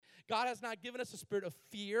God has not given us a spirit of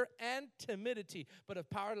fear and timidity, but of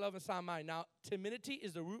power, love, and sound mind. Now, timidity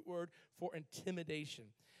is the root word for intimidation.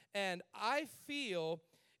 And I feel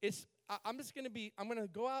I'm going to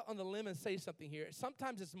go out on the limb and say something here.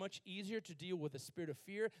 Sometimes it's much easier to deal with a spirit of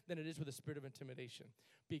fear than it is with a spirit of intimidation,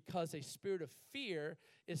 because a spirit of fear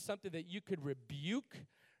is something that you could rebuke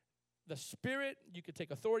the spirit. You could take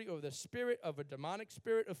authority over the spirit of a demonic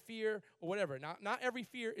spirit of fear or whatever. Now, not every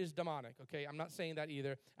fear is demonic, okay? I'm not saying that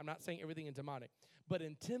either. I'm not saying everything is demonic. But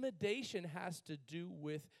intimidation has to do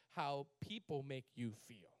with how people make you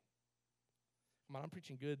feel. Come on, I'm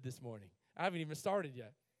preaching good this morning. I haven't even started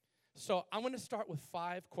yet. So I'm going to start with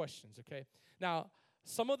 5 questions, okay? Now,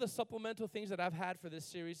 some of the supplemental things that I've had for this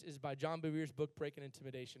series is by John Bevere's book, Breaking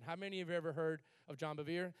Intimidation. How many of you have ever heard of John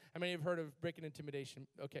Bevere? How many have heard of Breaking Intimidation?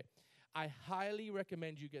 Okay. I highly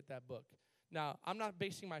recommend you get that book. Now, I'm not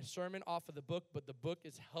basing my sermon off of the book, but the book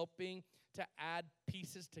is helping to add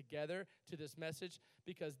pieces together to this message,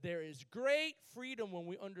 because there is great freedom when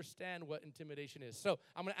we understand what intimidation is. So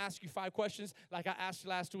I'm going to ask you 5 questions like I asked you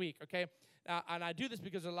last week, okay? And I do this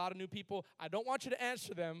because a lot of new people, I don't want you to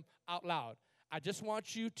answer them out loud. I just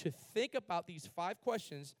want you to think about these 5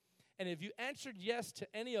 questions, and if you answered yes to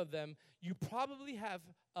any of them, you probably have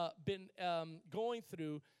been going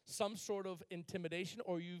through some sort of intimidation,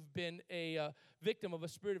 or you've been a victim of a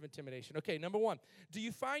spirit of intimidation. Okay, number 1, do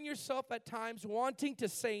you find yourself at times wanting to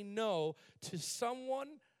say no to someone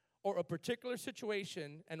or a particular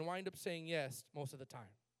situation and wind up saying yes most of the time?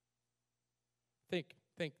 Think.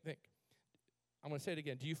 I'm going to say it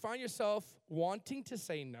again. Do you find yourself wanting to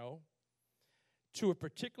say no to a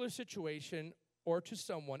particular situation or to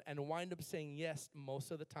someone and wind up saying yes most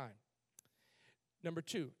of the time? Number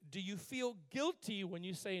 2, do you feel guilty when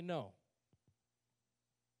you say no?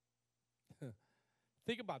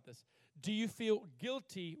 Think about this. Do you feel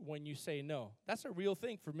guilty when you say no? That's a real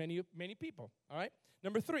thing for many people, all right?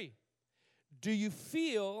 Number 3, do you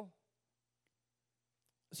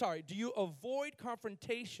avoid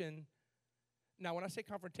confrontation? Now, when I say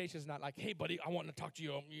confrontation, it's not like, hey, buddy, I want to talk to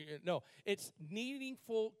you. No, it's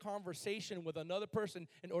meaningful conversation with another person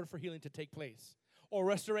in order for healing to take place, or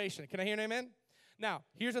restoration. Can I hear an amen? Now,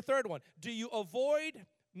 here's a 3rd one. Do you avoid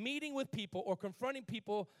meeting with people or confronting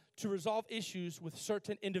people to resolve issues with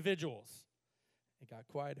certain individuals? It got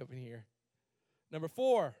quiet over here. Number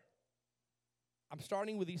 4, I'm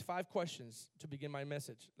starting with these 5 questions to begin my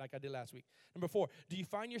message like I did last week. Number 4, do you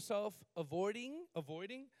find yourself avoiding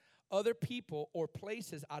other people or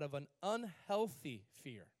places out of an unhealthy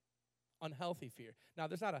fear? Unhealthy fear. Now,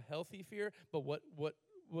 there's not a healthy fear, but what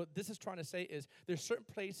this is trying to say is there's certain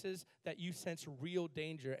places that you sense real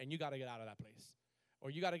danger, and you got to get out of that place, or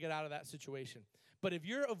you got to get out of that situation. But if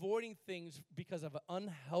you're avoiding things because of an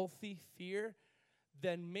unhealthy fear,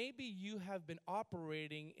 then maybe you have been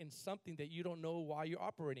operating in something that you don't know why you're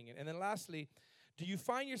operating in. And then lastly, do you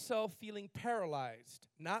find yourself feeling paralyzed,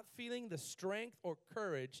 not feeling the strength or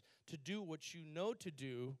courage to do what you know to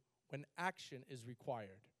do when action is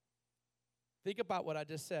required? Think about what I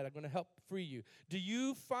just said. I'm going to help free you. Do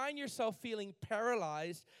you find yourself feeling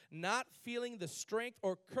paralyzed, not feeling the strength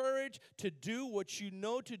or courage to do what you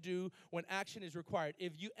know to do when action is required?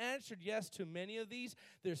 If you answered yes to many of these,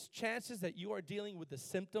 there's chances that you are dealing with the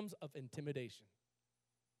symptoms of intimidation.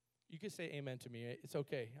 You can say amen to me. It's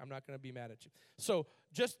okay. I'm not going to be mad at you. So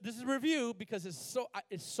this is a review, because it's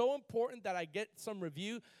so important that I get some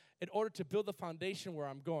review in order to build the foundation where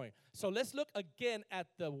I'm going. So let's look again at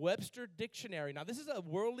the Webster Dictionary. Now, this is a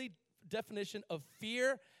worldly definition of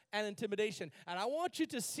fear and intimidation. And I want you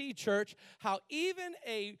to see, church, how even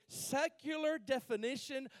a secular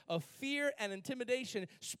definition of fear and intimidation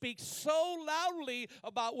speaks so loudly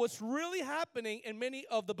about what's really happening in many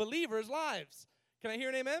of the believers' lives. Can I hear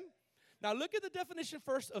an amen? Now, look at the definition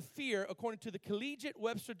first of fear according to the Collegiate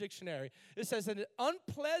Webster Dictionary. It says an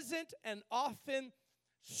unpleasant and often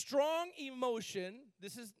strong emotion,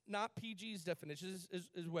 this is not PG's definition, this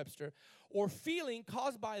is Webster, or feeling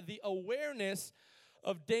caused by the awareness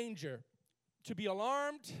of danger, to be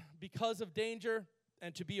alarmed because of danger,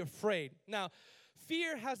 and to be afraid. Now,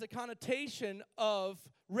 fear has a connotation of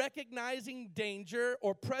recognizing danger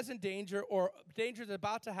or present danger or danger that's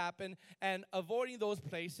about to happen and avoiding those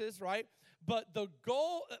places, right? But the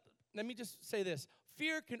goal, let me just say this.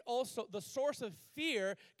 Fear can also, the source of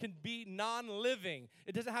fear can be non-living.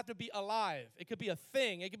 It doesn't have to be alive. It could be a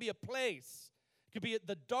thing. It could be a place. It could be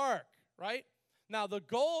the dark, right? Now, the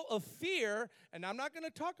goal of fear, and I'm not going to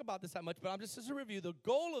talk about this that much, but I'm just as a review, the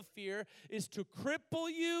goal of fear is to cripple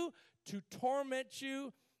you, to torment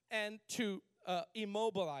you, and to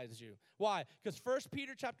immobilize you. Why? Because 1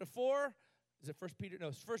 Peter chapter 4, Is it 1 Peter? No,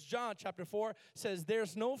 it's 1 John chapter 4 says,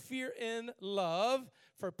 there's no fear in love,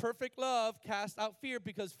 for perfect love casts out fear,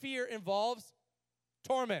 because fear involves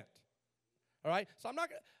torment. All right? So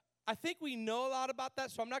I think we know a lot about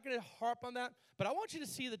that, so I'm not going to harp on that, but I want you to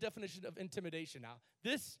see the definition of intimidation now.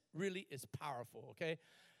 This really is powerful, okay?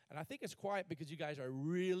 And I think it's quiet because you guys are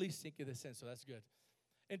really sinking this in, so that's good.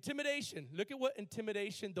 Intimidation. Look at what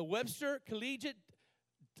intimidation, the Webster Collegiate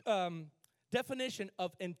definition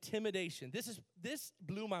of intimidation. This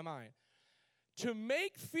blew my mind. To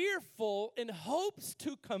make fearful in hopes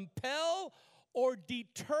to compel or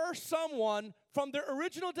deter someone from their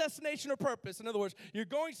original destination or purpose. In other words, you're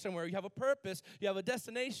going somewhere, you have a purpose, you have a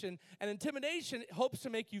destination, and intimidation hopes to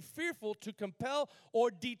make you fearful, to compel or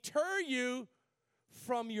deter you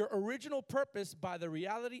from your original purpose by the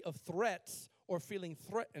reality of threats or feeling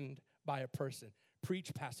threatened by a person.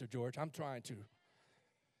 Preach, Pastor George. I'm trying to.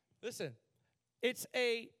 Listen, it's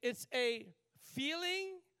a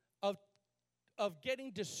feeling of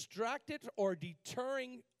getting distracted or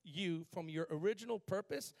deterring you from your original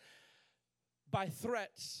purpose by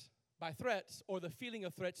threats, or the feeling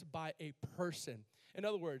of threats by a person. In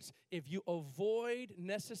other words, if you avoid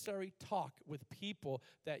necessary talk with people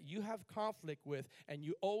that you have conflict with, and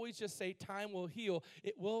you always just say time will heal,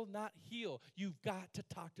 it will not heal. You've got to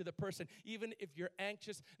talk to the person, even if you're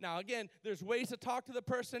anxious. Now, again, there's ways to talk to the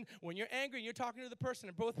person. When you're angry and you're talking to the person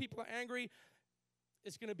and both people are angry,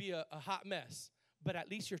 it's going to be a hot mess. But at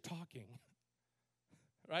least you're talking,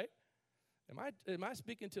 right? Am I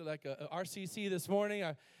speaking to like a RCC this morning?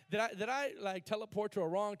 Did I like teleport to a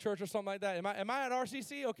wrong church or something like that? Am I at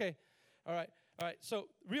RCC? Okay, all right. So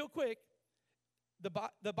real quick,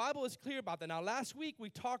 the Bible is clear about that. Now, last week we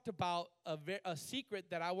talked about a secret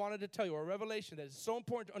that I wanted to tell you, or a revelation that is so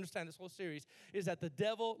important to understand this whole series, is that the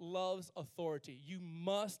devil loves authority. You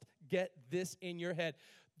must get this in your head.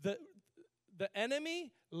 The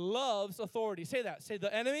enemy loves authority. Say that. Say,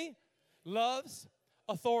 the enemy loves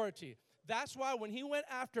authority. That's why when he went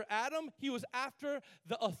after Adam, he was after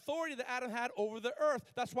the authority that Adam had over the earth.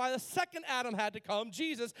 That's why the second Adam had to come,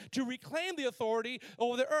 Jesus, to reclaim the authority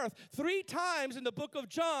over the earth. 3 times in the book of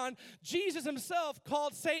John, Jesus himself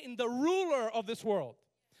called Satan the ruler of this world.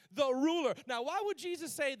 The ruler. Now, why would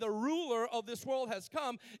Jesus say the ruler of this world has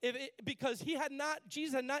come? Because Jesus had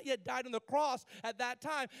not yet died on the cross at that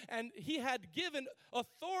time, and he had given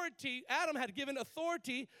authority, Adam had given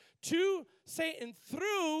authority to Satan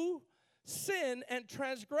through sin and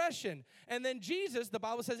transgression. And then Jesus, the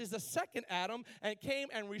Bible says, is the second Adam and came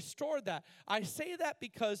and restored that. I say that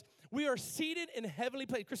because we are seated in heavenly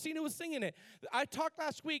places. Christina was singing it. I talked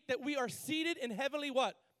last week that we are seated in heavenly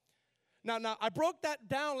what? Now, I broke that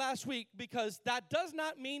down last week because that does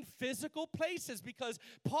not mean physical places, because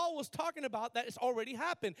Paul was talking about that it's already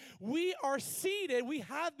happened. We are seated, we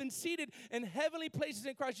have been seated in heavenly places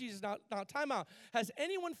in Christ Jesus. Now time out. Has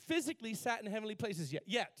anyone physically sat in heavenly places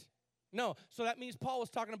yet? No. So that means Paul was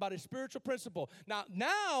talking about a spiritual principle.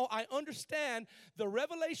 Now I understand the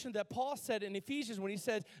revelation that Paul said in Ephesians when he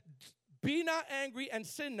said, be not angry and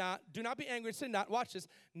sin not. Do not be angry and sin not. Watch this.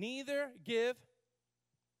 Neither give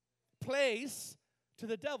place to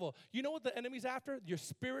the devil. You know what the enemy's after? Your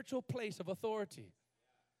spiritual place of authority.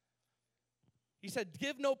 He said,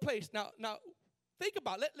 give no place. Now think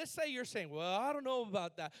about it. Let's say you're saying, well, I don't know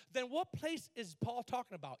about that. Then what place is Paul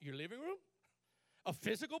talking about? Your living room? A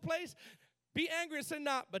physical place? Be angry and sin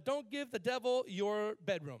not, but don't give the devil your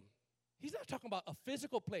bedroom. He's not talking about a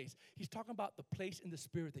physical place. He's talking about the place in the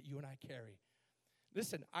spirit that you and I carry.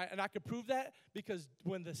 Listen, I could prove that because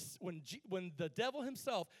when the devil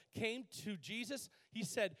himself came to Jesus, he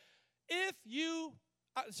said,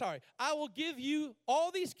 I will give you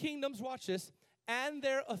all these kingdoms, watch this, and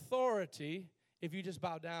their authority if you just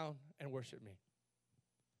bow down and worship me.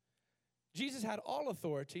 Jesus had all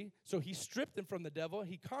authority, so he stripped him from the devil.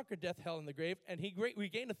 He conquered death, hell, and the grave, and he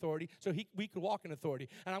regained authority, so we could walk in authority.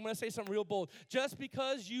 And I'm going to say something real bold. Just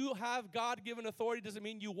because you have God-given authority doesn't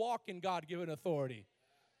mean you walk in God-given authority.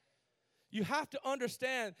 You have to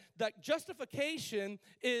understand that justification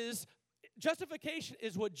is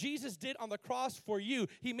what Jesus did on the cross for you.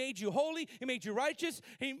 He made you holy. He made you righteous.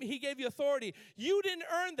 He gave you authority. You didn't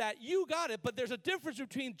earn that. You got it. But there's a difference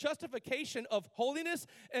between justification of holiness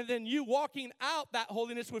and then you walking out that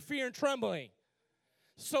holiness with fear and trembling.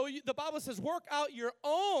 So the Bible says, work out your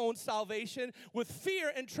own salvation with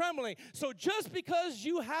fear and trembling. So just because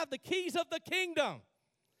you have the keys of the kingdom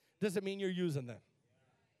doesn't mean you're using them.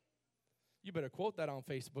 You better quote that on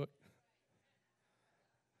Facebook.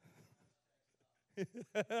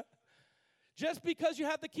 Just because you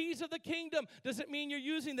have the keys of the kingdom doesn't mean you're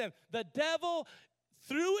using them. The devil,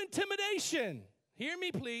 through intimidation, hear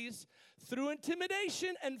me please, through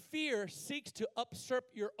intimidation and fear, seeks to usurp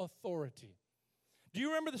your authority. Do you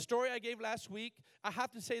remember the story I gave last week? I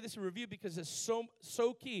have to say this in review because it's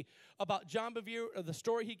so key about John Bevere, the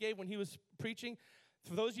story he gave when he was preaching.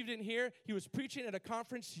 For those of you who didn't hear, he was preaching at a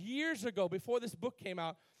conference years ago before this book came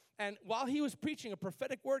out. And while he was preaching, a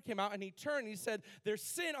prophetic word came out, and he turned and he said, there's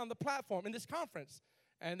sin on the platform in this conference.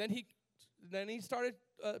 And then he started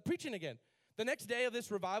preaching again. The next day of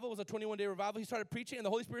this revival was a 21-day revival. He started preaching, and the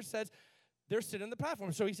Holy Spirit says, there's sin on the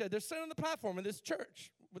platform. So he said, there's sin on the platform in this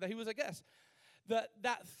church that he was a guest.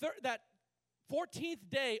 That 14th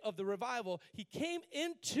day of the revival, he came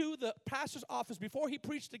into the pastor's office before he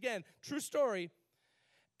preached again, true story,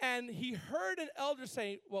 and he heard an elder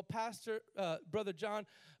say, well, Pastor, Brother John,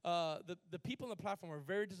 the people on the platform are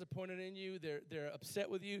very disappointed in you. They're upset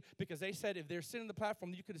with you because they said if there's sin on the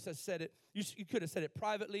platform, you could have said it. You could have said it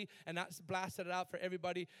privately and not blasted it out for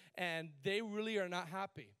everybody, and they really are not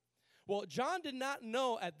happy. Well, John did not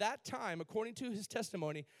know at that time, according to his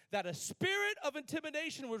testimony, that a spirit of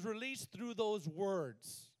intimidation was released through those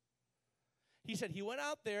words. He said he went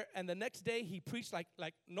out there, and the next day he preached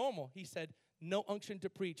like normal. He said no unction to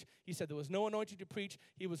preach. He said there was no anointing to preach.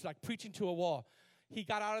 He was like preaching to a wall. He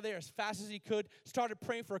got out of there as fast as he could, started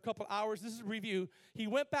praying for a couple hours. This is a review. He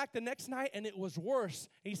went back the next night, and it was worse.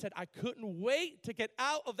 And he said, I couldn't wait to get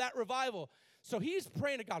out of that revival. So he's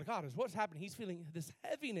praying to God. God, what's happening? He's feeling this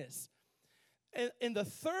heaviness. And in the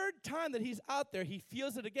third time that he's out there, he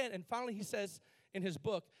feels it again. And finally he says in his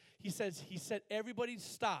book, he said, everybody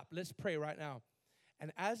stop. Let's pray right now.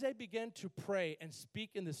 And as they began to pray and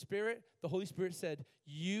speak in the Spirit, the Holy Spirit said,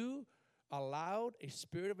 you allowed a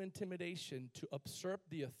spirit of intimidation to usurp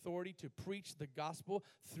the authority to preach the gospel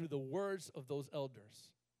through the words of those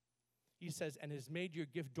elders. He says, and has made your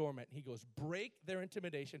gift dormant. He goes, break their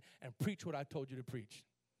intimidation and preach what I told you to preach.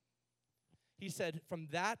 He said from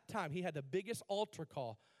that time, he had the biggest altar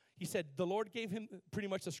call. He said the Lord gave him pretty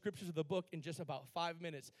much the scriptures of the book in just about 5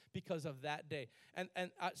 minutes because of that day.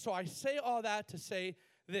 So I say all that to say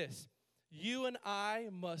this. You and I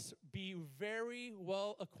must be very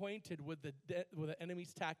well acquainted with the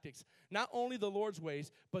enemy's tactics. Not only the Lord's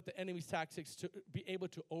ways, but the enemy's tactics to be able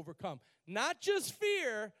to overcome. Not just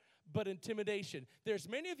fear, but intimidation. There's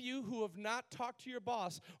many of you who have not talked to your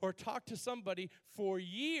boss or talked to somebody for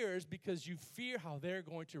years because you fear how they're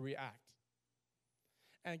going to react.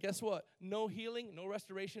 And guess what? No healing, no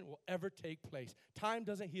restoration will ever take place. Time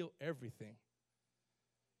doesn't heal everything.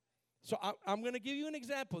 So I'm going to give you an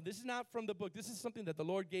example. This is not from the book. This is something that the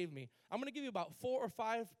Lord gave me. I'm going to give you about 4 or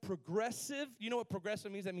 5 progressive. You know what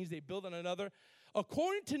progressive means? That means they build on another.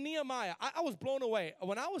 According to Nehemiah, I was blown away.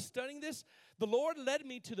 When I was studying this, the Lord led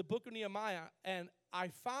me to the book of Nehemiah, and I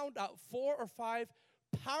found out 4 or 5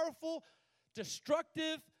 powerful,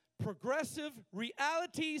 destructive, progressive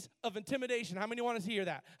realities of intimidation. How many want to hear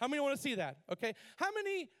that? How many want to see that? Okay. How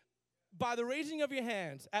many, by the raising of your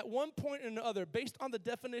hands, at one point or another, based on the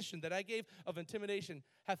definition that I gave of intimidation,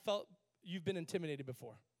 have felt you've been intimidated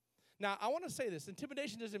before? Now, I want to say this.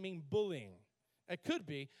 Intimidation doesn't mean bullying. It could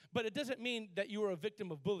be, but it doesn't mean that you were a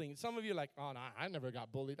victim of bullying. Some of you are like, oh, no, I never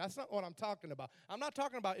got bullied. That's not what I'm talking about. I'm not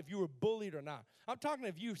talking about if you were bullied or not. I'm talking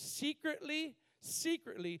if you secretly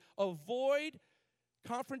avoid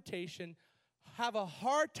confrontation, have a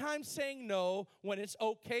hard time saying no when it's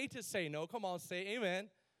okay to say no. Come on, say amen.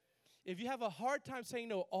 If you have a hard time saying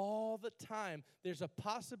no all the time, there's a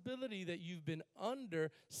possibility that you've been under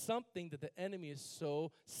something that the enemy is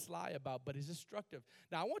so sly about, but is destructive.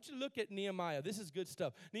 Now, I want you to look at Nehemiah. This is good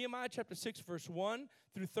stuff. Nehemiah chapter 6, verse 1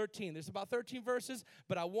 through 13. There's about 13 verses,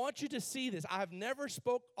 but I want you to see this. I have never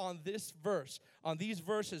spoke on this verse, on these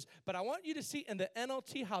verses, but I want you to see in the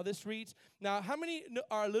NLT how this reads. Now, how many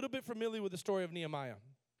are a little bit familiar with the story of Nehemiah?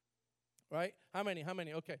 Right? How many?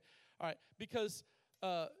 Okay. All right. Because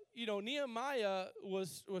Nehemiah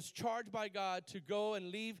was charged by God to go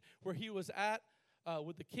and leave where he was at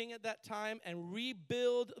with the king at that time and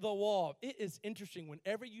rebuild the wall. It is interesting.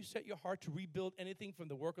 Whenever you set your heart to rebuild anything from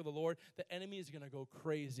the work of the Lord, the enemy is going to go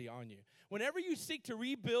crazy on you. Whenever you seek to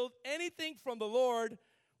rebuild anything from the Lord,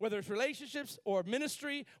 whether it's relationships or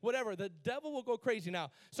ministry, whatever, the devil will go crazy now.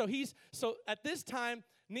 So at this time,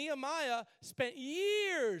 Nehemiah spent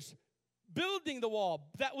years building the wall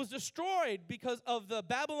that was destroyed because of the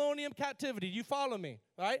Babylonian captivity. You follow me,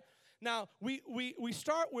 all right? Now, we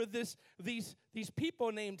start with these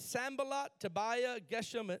people named Sanballat, Tobiah,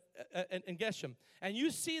 Geshem, and Geshem. And you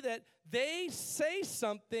see that they say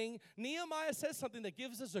something, Nehemiah says something that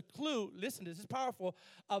gives us a clue, listen, this is powerful,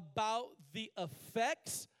 about the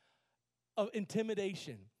effects of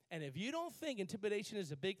intimidation. And if you don't think intimidation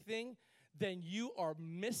is a big thing, then you are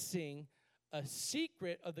missing a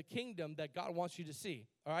secret of the kingdom that God wants you to see.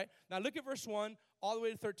 All right? Now look at verse 1 all the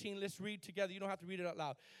way to 13. Let's read together. You don't have to read it out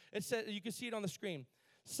loud. It says, you can see it on the screen.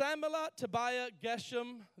 Sanballat, Tobiah,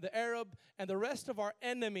 Geshem, the Arab, and the rest of our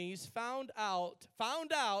enemies found out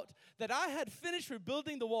that I had finished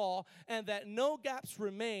rebuilding the wall and that no gaps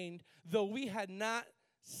remained, though we had not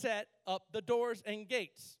set up the doors and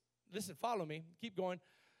gates. Listen, follow me. Keep going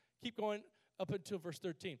up until verse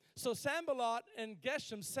 13. So Sanballat and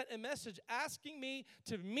Geshem sent a message asking me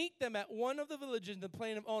to meet them at one of the villages in the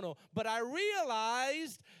plain of Ono. But I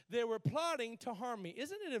realized they were plotting to harm me.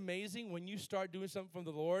 Isn't it amazing when you start doing something from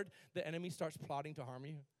the Lord, the enemy starts plotting to harm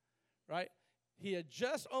you? Right? He had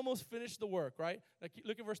just almost finished the work, right?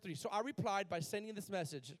 Look at verse 3. So I replied by sending this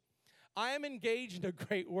message. I am engaged in a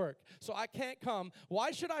great work, so I can't come.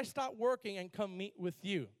 Why should I stop working and come meet with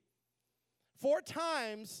you? 4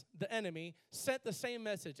 times the enemy sent the same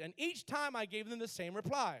message, and each time I gave them the same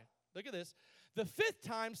reply. Look at this. The 5th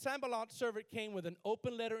time, Sanballat's servant came with an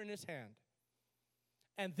open letter in his hand.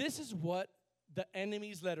 And this is what the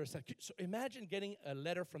enemy's letter said. So imagine getting a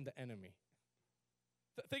letter from the enemy.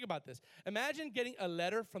 Think about this. Imagine getting a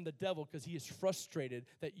letter from the devil because he is frustrated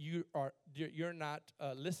that you're not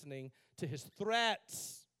listening to his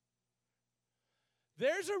threats.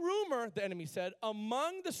 There's a rumor, the enemy said,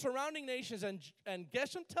 among the surrounding nations, and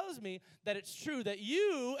Geshem tells me that it's true, that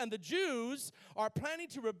you and the Jews are planning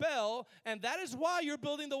to rebel, and that is why you're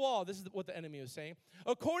building the wall. This is what the enemy was saying.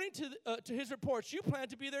 According to his reports, you plan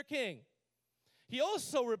to be their king. He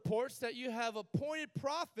also reports that you have appointed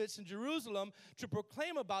prophets in Jerusalem to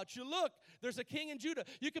proclaim about you. Look, there's a king in Judah.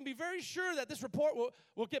 You can be very sure that this report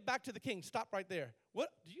will get back to the king. Stop right there. What?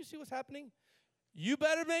 Do you see what's happening? You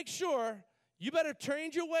better make sure. You better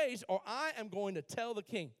change your ways, or I am going to tell the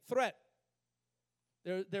king. Threat.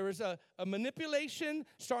 There is a manipulation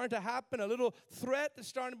starting to happen, a little threat that's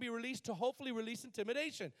starting to be released to hopefully release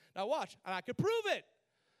intimidation. Now watch, and I can prove it.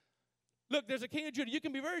 Look, there's a king of Judah. You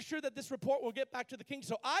can be very sure that this report will get back to the king.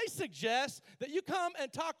 So I suggest that you come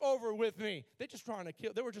and talk over with me. They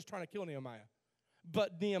were just trying to kill Nehemiah.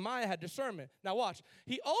 But Nehemiah had discernment. Now watch.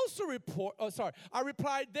 I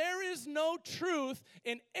replied, there is no truth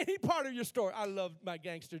in any part of your story. I love my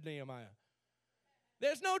gangster Nehemiah.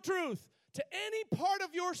 There's no truth to any part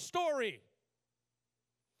of your story.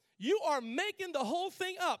 You are making the whole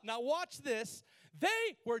thing up. Now watch this. They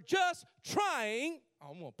were just trying,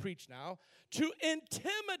 I'm going to preach now, to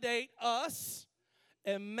intimidate us,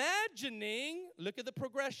 imagining, look at the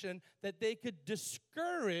progression, that they could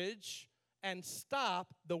discourage and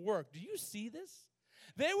stop the work. Do you see this?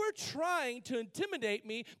 They were trying to intimidate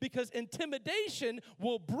me because intimidation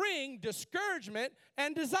will bring discouragement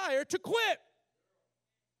and desire to quit.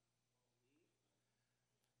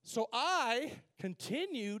 So I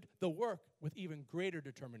continued the work with even greater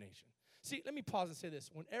determination. See, let me pause and say this.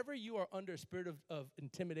 Whenever you are under a spirit of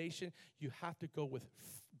intimidation, you have to go with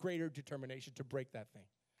greater determination to break that thing.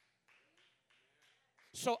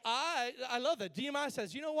 So I love that. Nehemiah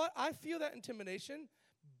says, you know what? I feel that intimidation,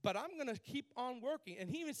 but I'm going to keep on working. And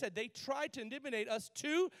he even said they tried to intimidate us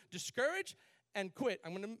to discourage and quit.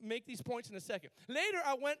 I'm going to make these points in a second. Later,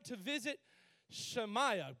 I went to visit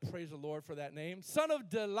Shemaiah, praise the Lord for that name, son of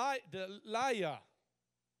Delaiah,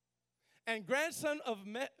 and grandson of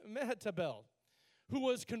Mehetabel, who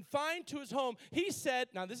was confined to his home. He said,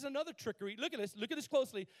 now this is another trickery. Look at this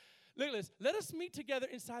closely. Look at this. Let us meet together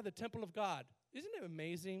inside the temple of God. Isn't it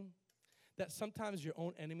amazing that sometimes your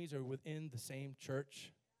own enemies are within the same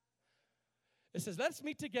church? It says, let's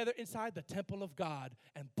meet together inside the temple of God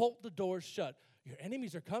and bolt the doors shut. Your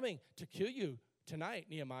enemies are coming to kill you tonight,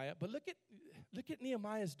 Nehemiah. But look at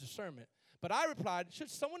Nehemiah's discernment. But I replied, should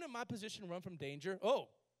someone in my position run from danger? Oh,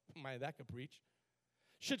 my, that could preach.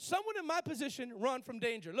 Should someone in my position run from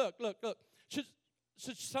danger? Look.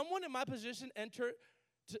 Should someone in my position enter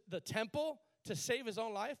the temple to save his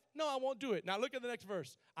own life? No, I won't do it. Now look at the next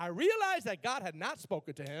verse. I realized that God had not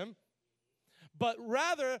spoken to him, but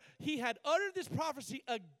rather he had uttered this prophecy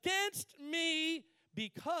against me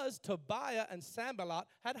because Tobiah and Sanballat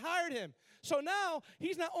had hired him. So now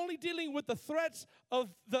he's not only dealing with the threats of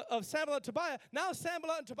Sanballat and Tobiah, now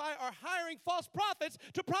Sanballat and Tobiah are hiring false prophets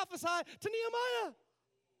to prophesy to Nehemiah.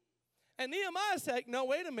 And Nehemiah said, no,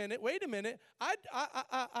 wait a minute.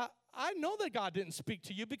 I know that God didn't speak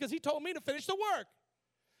to you because he told me to finish the work.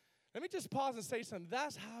 Let me just pause and say something.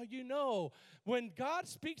 That's how you know. When God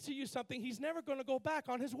speaks to you something, he's never going to go back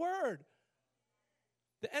on his word.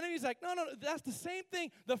 The enemy's like, no, that's the same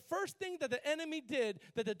thing. The first thing that the enemy did,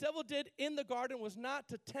 that the devil did in the garden, was not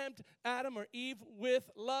to tempt Adam or Eve with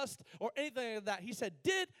lust or anything like that. He said,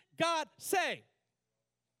 did God say?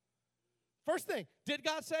 First thing, did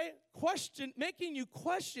God say? Question, making you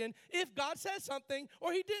question if God said something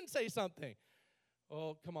or he didn't say something.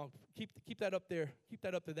 Oh, come on. Keep that up there. Keep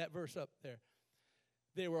that up there, that verse up there.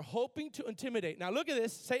 They were hoping to intimidate. Now look at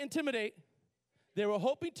this. Say intimidate. They were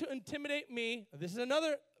hoping to intimidate me. This is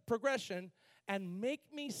another progression. And make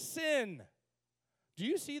me sin. Do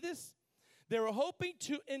you see this? They were hoping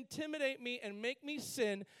to intimidate me and make me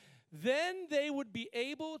sin. Then they would be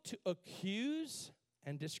able to accuse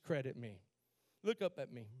and discredit me. Look up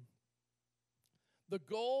at me. The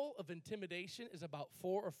goal of intimidation is about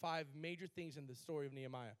 4 or 5 major things in the story of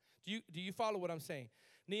Nehemiah. Do you follow what I'm saying?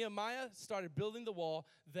 Nehemiah started building the wall.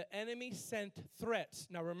 The enemy sent threats.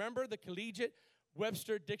 Now remember the collegiate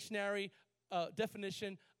Webster dictionary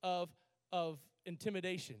definition of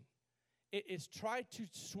intimidation. It is try to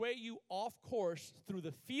sway you off course through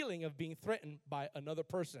the feeling of being threatened by another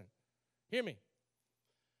person. Hear me.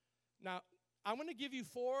 Now, I'm going to give you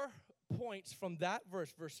 4 points from that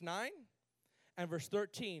verse 9 and verse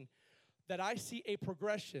 13, that I see a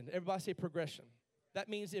progression. Everybody say progression. That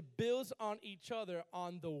means it builds on each other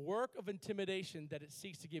on the work of intimidation that it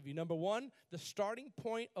seeks to give you. Number 1, the starting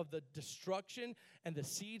point of the destruction and the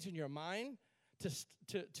seeds in your mind to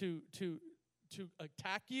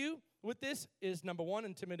attack you with this is, number 1,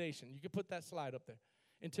 intimidation. You can put that slide up there.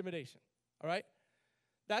 Intimidation. All right?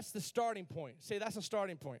 That's the starting point. Say that's a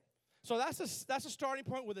starting point. So that's a starting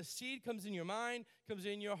point where the seed comes in your mind, comes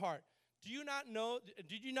in your heart. Do you not know,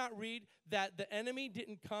 did you not read that the enemy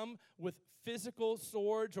didn't come with physical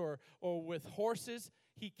swords or with horses?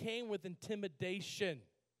 He came with intimidation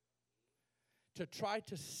to try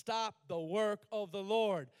to stop the work of the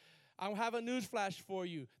Lord. I have a news flash for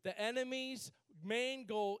you. The enemy's main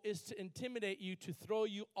goal is to intimidate you, to throw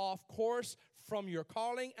you off course from your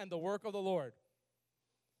calling and the work of the Lord.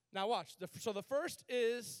 Now watch. So the first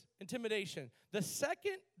is intimidation. The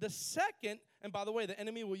second, and by the way, the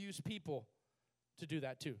enemy will use people to do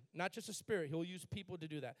that too. Not just a spirit. He'll use people to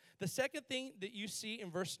do that. The second thing that you see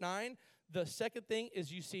in verse 9, the second thing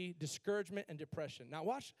is you see discouragement and depression. Now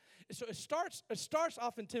watch. So it starts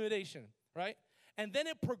off intimidation, right? And then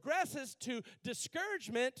it progresses to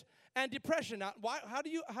discouragement and depression. Now, how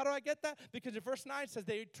do I get that? Because in verse 9 it says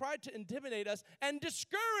they tried to intimidate us and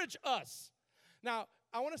discourage us. Now,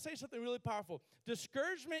 I want to say something really powerful.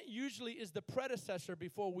 Discouragement usually is the predecessor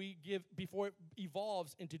before it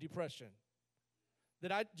evolves into depression.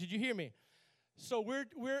 Did you hear me? So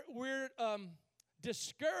we're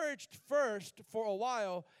discouraged first for a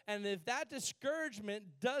while, and if that discouragement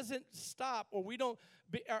doesn't stop, or we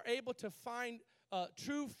are able to find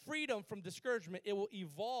true freedom from discouragement, it will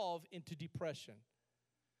evolve into depression.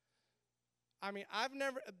 I've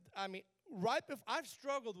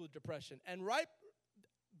struggled with depression, and right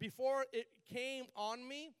before it came on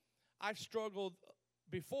me, I've struggled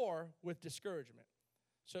before with discouragement.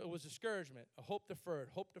 So it was discouragement, a hope deferred,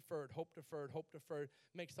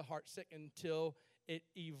 makes the heart sick until it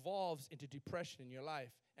evolves into depression in your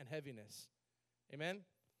life and heaviness. Amen?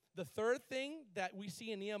 The third thing that we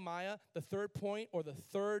see in Nehemiah, the third point or the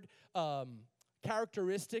third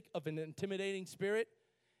characteristic of an intimidating spirit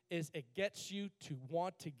is it gets you to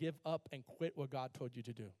want to give up and quit what God told you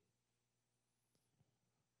to do.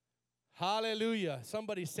 Hallelujah.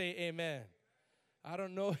 Somebody say amen. I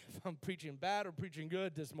don't know if I'm preaching bad or preaching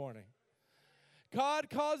good this morning. God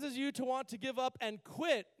causes you to want to give up and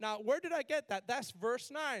quit. Now, where did I get that? That's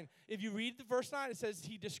verse 9. If you read the verse 9, it says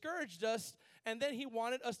he discouraged us, and then he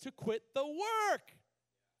wanted us to quit the work.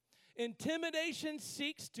 Intimidation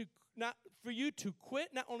seeks for you to quit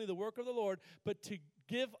not only the work of the Lord, but to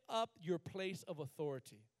give up your place of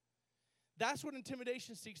authority. That's what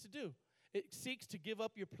intimidation seeks to do. It seeks to give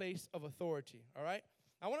up your place of authority, all right?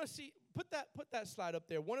 I want to see, put that slide up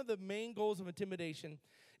there. One of the main goals of intimidation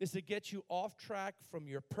is to get you off track from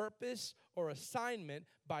your purpose or assignment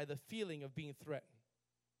by the feeling of being threatened.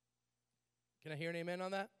 Can I hear an amen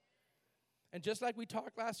on that? And just like we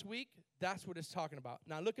talked last week, that's what it's talking about.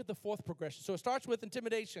 Now look at the fourth progression. So it starts with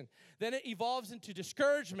intimidation. Then it evolves into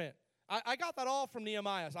discouragement. I got that all from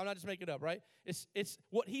Nehemiah, so I'm not just making it up, right? It's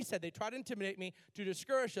what he said. They tried to intimidate me to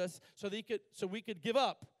discourage us so we could give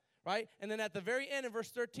up, right? And then at the very end in verse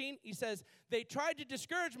 13, he says, they tried to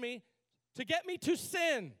discourage me to get me to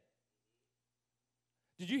sin.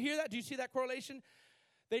 Did you hear that? Do you see that correlation?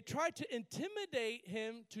 They tried to intimidate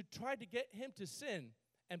him to try to get him to sin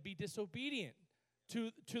and be disobedient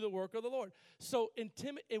to the work of the Lord. So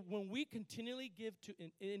when we continually give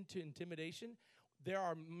into intimidation, there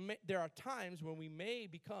are times when we may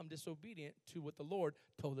become disobedient to what the Lord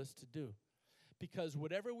told us to do. Because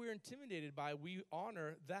whatever we're intimidated by, we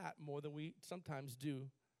honor that more than we sometimes do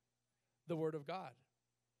the Word of God.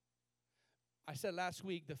 I said last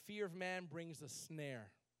week, the fear of man brings a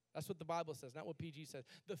snare. That's what the Bible says, not what PG says.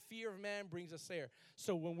 The fear of man brings a snare.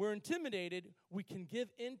 So when we're intimidated, we can give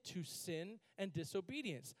into sin and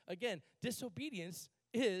disobedience. Again, disobedience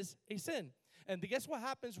is a sin. And guess what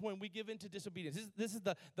happens when we give into disobedience? This is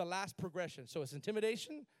the last progression. So it's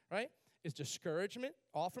intimidation, right? It's discouragement,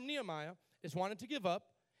 all from Nehemiah. It's wanting to give up.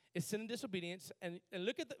 It's sin and disobedience. And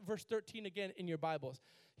look at verse 13 again in your Bibles.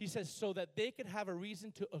 He says, so that they could have a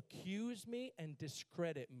reason to accuse me and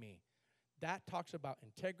discredit me. That talks about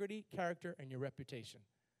integrity, character, and your reputation.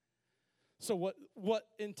 So what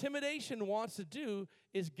intimidation wants to do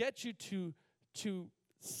is get you to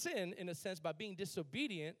sin, in a sense, by being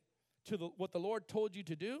disobedient to what the Lord told you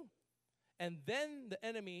to do. And then the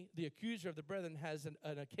enemy, the accuser of the brethren, has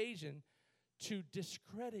an occasion to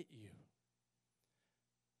discredit you.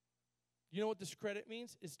 You know what discredit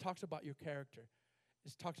means? It talks about your character.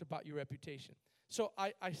 It talks about your reputation. So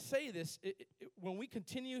I say this, when we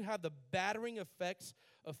continue to have the battering effects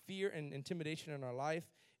of fear and intimidation in our life,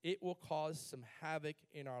 it will cause some havoc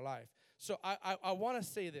in our life. So I want to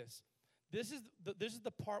say this. This is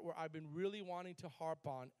the part where I've been really wanting to harp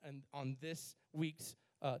on this week's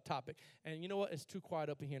topic. And you know what? It's too quiet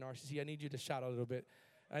up in here in RCC. I need you to shout a little bit.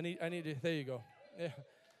 I need to, there you go. Yeah.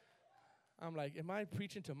 I'm like, am I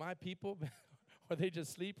preaching to my people? Or they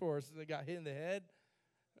just sleep, or they got hit in the head?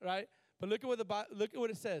 Right? But look at what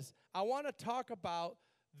it says. I want to talk about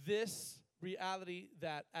this reality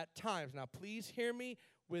that at times, now please hear me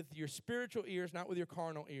with your spiritual ears, not with your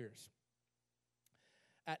carnal ears.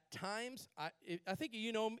 At times, I think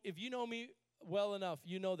if you know me well enough,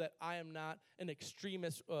 you know that I am not an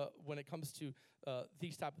extremist when it comes to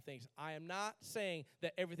these type of things. I am not saying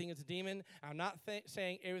that everything is a demon. I'm not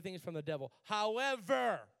saying everything is from the devil.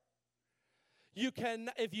 However, you can,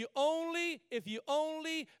 if you only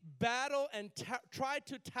battle and try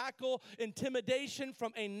to tackle intimidation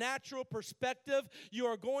from a natural perspective, you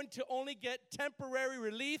are going to only get temporary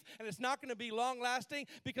relief, and it's not going to be long lasting,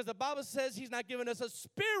 because the Bible says He's not giving us a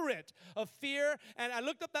spirit of fear. And I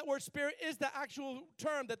looked up that word spirit is the actual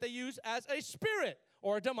term that they use as a spirit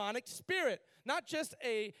or a demonic spirit, not just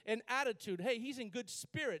an attitude. Hey, he's in good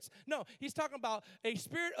spirits. No, he's talking about a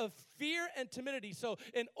spirit of fear and timidity. So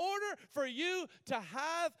in order for you to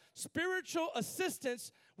have spiritual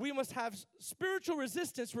assistance, we must have spiritual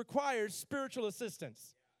resistance requires spiritual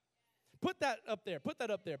assistance. Put that up there. Put that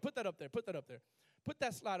up there. Put that up there. Put that up there. Put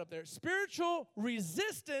that slide up there. Spiritual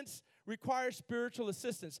resistance requires spiritual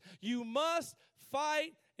assistance. You must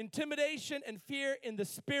fight intimidation and fear in the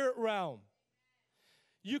spirit realm.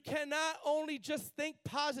 You cannot only just think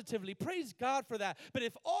positively. Praise God for that. But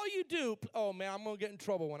if all you do, oh man, I'm going to get in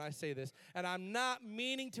trouble when I say this, and I'm not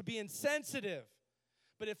meaning to be insensitive.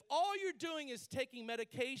 But if all you're doing is taking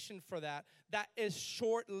medication for that, that is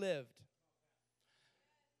short-lived.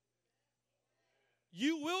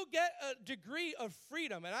 You will get a degree of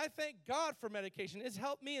freedom, and I thank God for medication. It's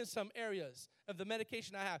helped me in some areas of the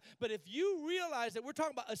medication I have. But if you realize that we're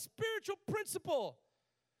talking about a spiritual principle,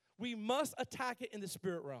 we must attack it in the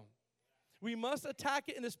spirit realm. We must attack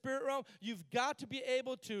it in the spirit realm. You've got to be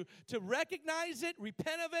able to recognize it,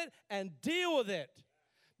 repent of it, and deal with it.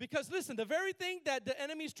 Because listen, the very thing that the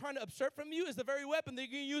enemy is trying to usurp from you is the very weapon that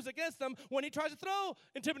you're going to use against them when he tries to throw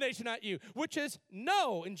intimidation at you, which is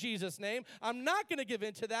no, in Jesus' name. I'm not going to give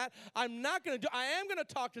in to that. I am going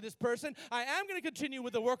to talk to this person. I am going to continue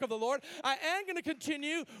with the work of the Lord. I am going to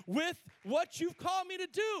continue with what you've called me to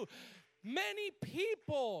do. Many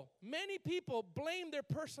people blame their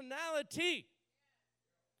personality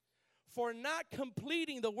for not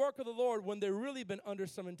completing the work of the Lord when they've really been under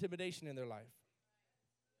some intimidation in their life.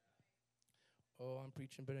 Oh, I'm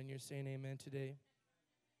preaching better than you're saying amen today.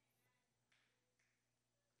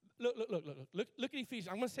 Look at Ephesians.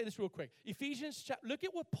 I'm going to say this real quick. Ephesians, look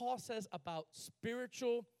at what Paul says about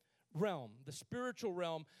spiritual realm, the spiritual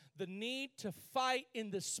realm, the need to fight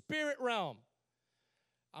in the spirit realm.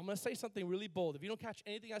 I'm going to say something really bold. If you don't catch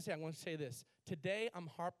anything I say, I'm going to say this. Today, I'm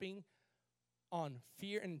harping on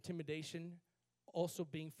fear and intimidation also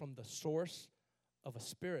being from the source of a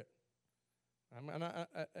spirit.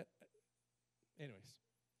 Anyways.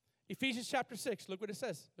 Ephesians chapter 6, look what it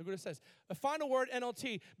says. Look what it says. A final word,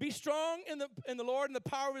 NLT. Be strong in the Lord and the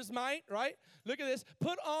power of His might, right? Look at this.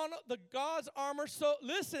 Put on the God's armor. So,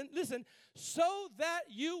 listen, so that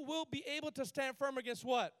you will be able to stand firm against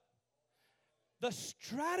what? The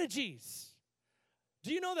strategies.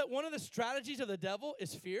 Do you know that one of the strategies of the devil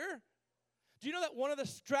is fear? Do you know that one of the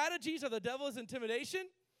strategies of the devil is intimidation?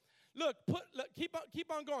 Look, keep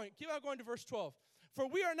on going. Keep on going to verse 12. For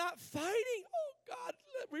we are not fighting. Oh, God,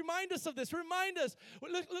 remind us of this. Remind us.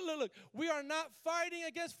 Look. We are not fighting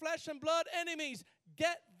against flesh and blood enemies.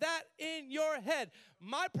 Get that in your head.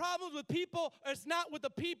 My problems with people is not with the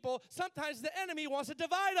people. Sometimes the enemy wants to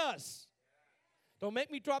divide us. Don't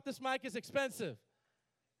make me drop this mic. It's expensive.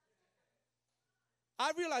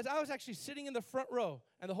 I realized I was actually sitting in the front row,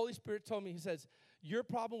 and the Holy Spirit told me, he says, your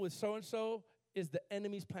problem with so-and-so is the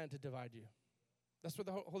enemy's plan to divide you. That's what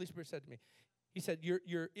the Holy Spirit said to me. He said,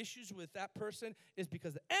 your issues with that person is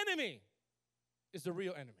because the enemy is the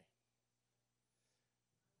real enemy.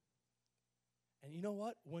 And you know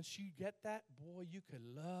what? Once you get that, boy, you could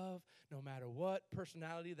love no matter what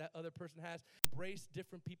personality that other person has. Embrace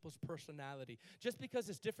different people's personality. Just because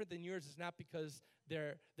it's different than yours is not because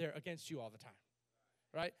they're against you all the time.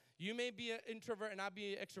 Right? You may be an introvert and I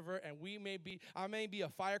be an extrovert, and I may be a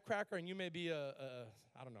firecracker and you may be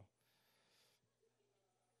I don't know.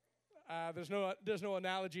 There's no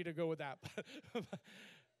analogy to go with that.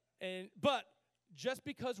 But just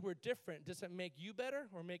because we're different, does it make you better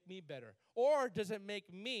or make me better? Or does it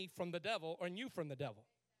make me from the devil or you from the devil?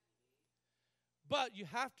 But you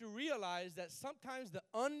have to realize that sometimes the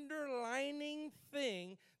underlining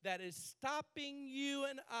thing that is stopping you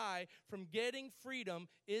and I from getting freedom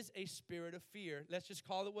is a spirit of fear. Let's just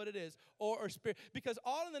call it what it is. Or spirit. Because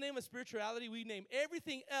all in the name of spirituality, we name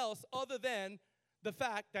everything else other than the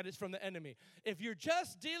fact that it's from the enemy. If you're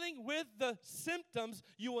just dealing with the symptoms,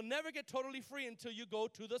 you will never get totally free until you go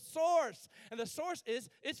to the source. And the source is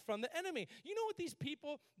from the enemy. You know what these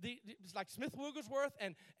people, like Smith Wigglesworth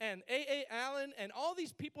and A.A. Allen and all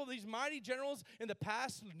these people, these mighty generals in the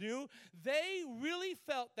past knew? They really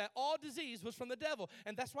felt that all disease was from the devil.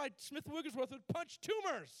 And that's why Smith Wigglesworth would punch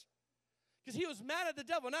tumors. Because he was mad at the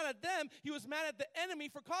devil, not at them. He was mad at the enemy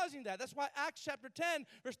for causing that. That's why Acts chapter 10,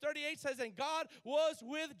 verse 38 says, and God was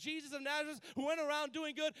with Jesus of Nazareth, who went around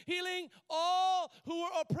doing good, healing all who were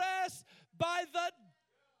oppressed by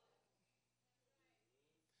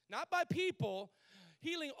not by people,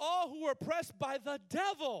 healing all who were oppressed by the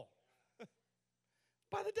devil.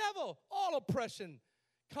 By the devil. All oppression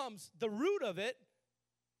comes, the root of it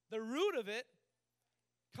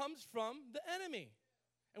comes from the enemy.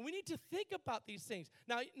 And we need to think about these things.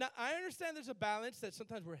 Now, I understand there's a balance that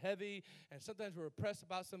sometimes we're heavy and sometimes we're oppressed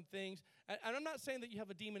about some things. And I'm not saying that you have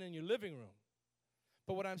a demon in your living room.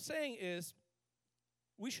 But what I'm saying is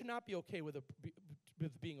we should not be okay with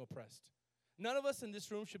being oppressed. None of us in this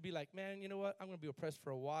room should be like, man, you know what? I'm going to be oppressed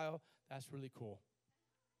for a while. That's really cool.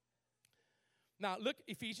 Now, look,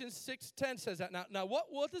 Ephesians 6:10 says that. Now,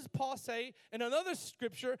 what does Paul say in another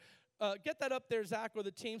scripture? Get that up there, Zach, or the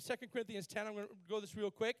team. 2 Corinthians 10. I'm going to go this real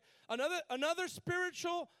quick. Another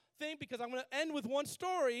spiritual thing, because I'm going to end with one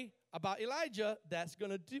story about Elijah that's going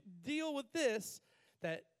to deal with this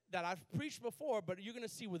that I've preached before, but you're going to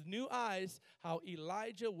see with new eyes how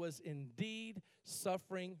Elijah was indeed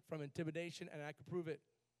suffering from intimidation, and I could prove it.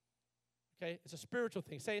 Okay? It's a spiritual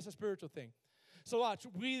thing. Say it's a spiritual thing. So watch.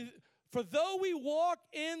 For though we walk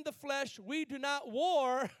in the flesh, we do not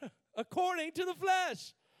war according to the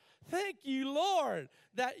flesh. Thank you, Lord,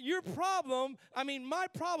 that my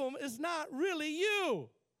problem is not really you.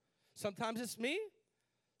 Sometimes it's me.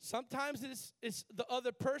 Sometimes it's the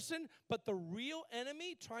other person. But the real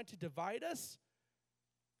enemy trying to divide us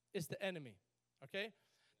is the enemy, okay?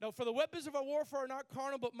 Now, for the weapons of our warfare are not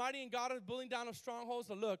carnal, but mighty in God and pulling down of strongholds.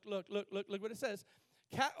 Now, look what it says.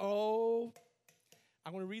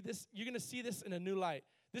 I'm going to read this. You're going to see this in a new light.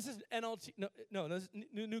 This is NLT, no, this is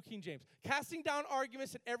New King James. Casting down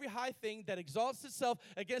arguments and every high thing that exalts itself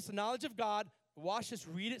against the knowledge of God. Watch this,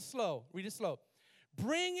 read it slow.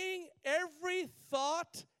 Bringing every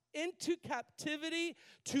thought into captivity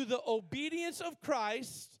to the obedience of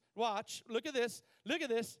Christ. Watch, look at this.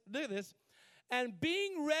 And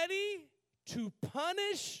being ready to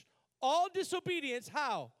punish all disobedience.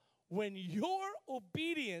 How? When your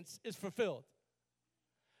obedience is fulfilled.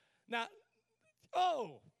 Now,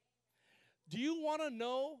 do you want to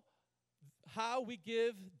know how we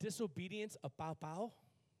give disobedience a pow-pow?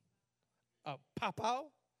 A pow-pow,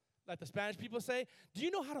 like the Spanish people say. Do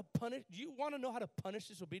you want to know how to punish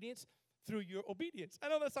disobedience? Through your obedience. I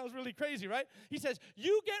know that sounds really crazy, right? He says,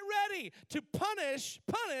 you get ready to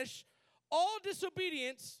punish all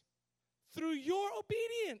disobedience through your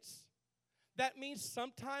obedience. That means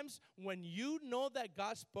sometimes when you know that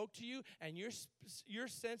God spoke to you and you're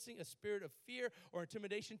sensing a spirit of fear or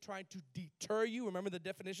intimidation trying to deter you, remember the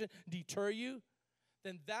definition, deter you,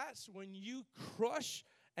 then that's when you crush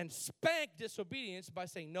and spank disobedience by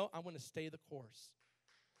saying, no, I'm going to stay the course.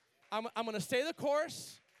 I'm going to stay the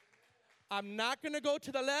course. I'm not going to go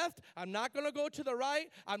to the left. I'm not going to go to the right.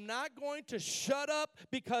 I'm not going to shut up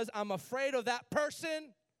because I'm afraid of that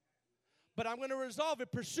person. But I'm going to resolve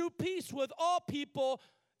it. Pursue peace with all people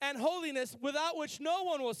and holiness, without which no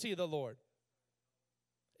one will see the Lord.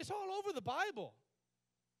 It's all over the Bible.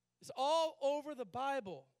 It's all over the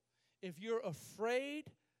Bible. If you're afraid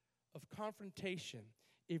of confrontation,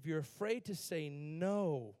 if you're afraid to say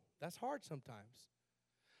no, that's hard sometimes.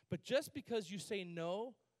 But just because you say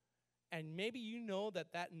no, and maybe you know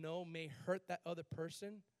that that no may hurt that other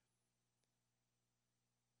person,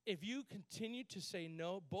 if you continue to say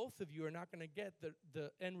no, both of you are not going to get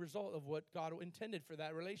the end result of what God intended for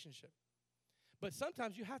that relationship. But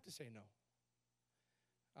sometimes you have to say no.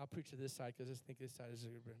 I'll preach to this side because I think this side is a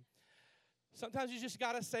good one. Sometimes you just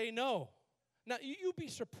got to say no. Now, you'd be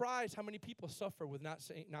surprised how many people suffer with not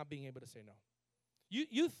being able to say no.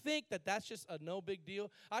 You think that that's just a no big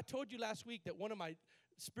deal. I told you last week that one of my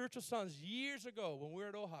spiritual sons years ago when we were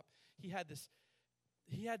at OHOP, we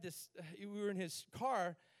were in his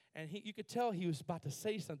car, and you could tell he was about to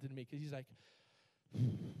say something to me because he's like,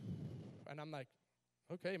 and I'm like,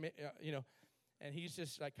 okay, and he's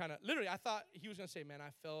just like kind of, literally, I thought he was going to say, man, I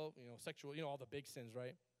fell, sexual, all the big sins,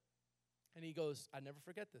 right? And he goes, I never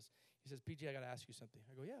forget this. He says, PG, I got to ask you something.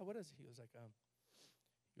 I go, yeah, what is it? He was like,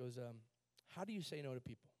 how do you say no to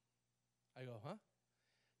people? I go, huh?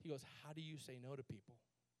 He goes, how do you say no to people?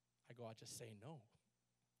 I go, I just say no.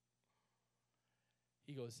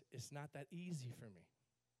 He goes, it's not that easy for me.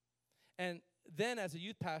 And then as a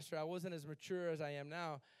youth pastor, I wasn't as mature as I am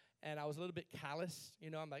now, and I was a little bit callous.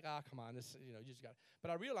 I'm like, come on, this, you just got it.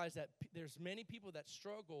 But I realized that there's many people that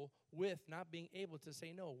struggle with not being able to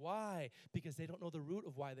say no. Why? Because they don't know the root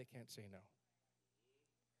of why they can't say no.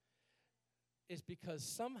 It's because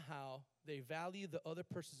somehow they value the other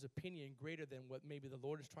person's opinion greater than what maybe the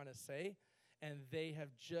Lord is trying to say, and they have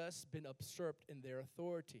just been usurped in their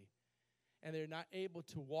authority. And they're not able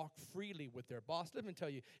to walk freely with their boss. Let me tell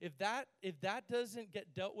you, if that doesn't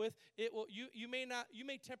get dealt with, it will. You may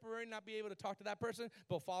temporarily not be able to talk to that person,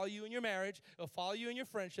 but it'll follow you in your marriage, it'll follow you in your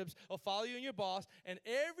friendships, it'll follow you in your boss, and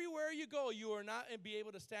everywhere you go, you are not be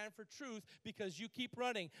able to stand for truth because you keep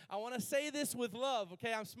running. I want to say this with love,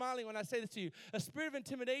 okay? I'm smiling when I say this to you. A spirit of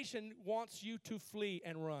intimidation wants you to flee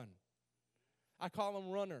and run. I call them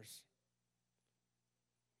runners.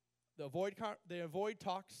 They avoid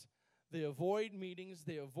talks. They avoid meetings.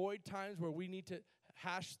 They avoid times where we need to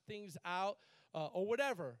hash things out or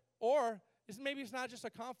whatever. Or maybe it's not just a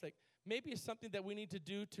conflict. Maybe it's something that we need to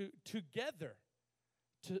do together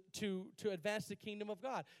to advance the kingdom of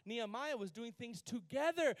God. Nehemiah was doing things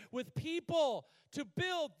together with people to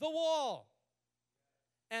build the wall.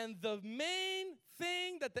 And the main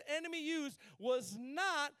thing that the enemy used was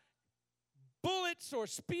not bullets or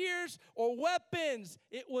spears or weapons.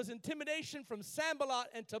 It was intimidation from Sanballat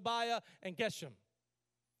and Tobiah and Geshem.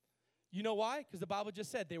 You know why? Because the Bible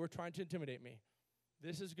just said they were trying to intimidate me.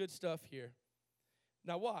 This is good stuff here.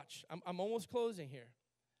 Now watch. I'm almost closing here.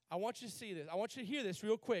 I want you to see this. I want you to hear this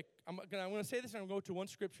real quick. I'm going to say this and I'm going to go to one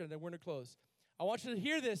scripture and then we're going to close. I want you to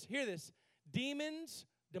hear this. Hear this. Demons,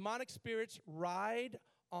 demonic spirits ride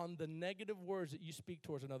on the negative words that you speak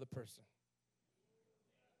towards another person.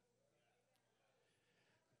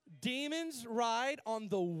 Demons ride on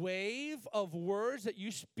the wave of words that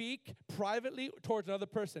you speak privately towards another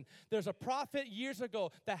person. There's a prophet years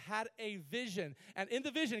ago that had a vision. And in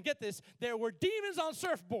the vision, get this, there were demons on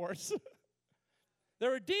surfboards.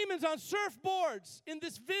 There were demons on surfboards in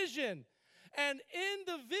this vision. And in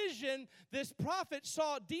the vision, this prophet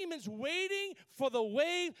saw demons waiting for the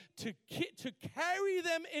wave to carry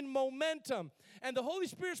them in momentum. And the Holy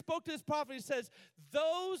Spirit spoke to this prophet. He says,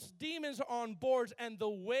 those demons are on boards, and the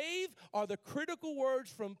wave are the critical words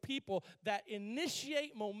from people that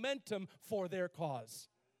initiate momentum for their cause.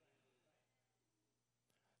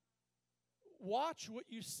 Watch what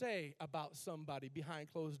you say about somebody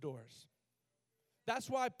behind closed doors.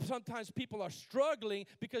 That's why sometimes people are struggling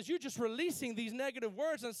because you're just releasing these negative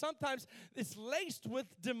words, and sometimes it's laced with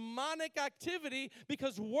demonic activity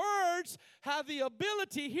because words have the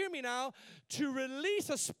ability, hear me now, to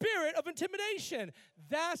release a spirit of intimidation.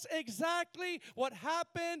 That's exactly what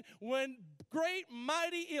happened when great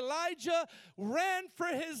mighty Elijah ran for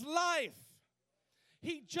his life.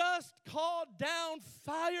 He just called down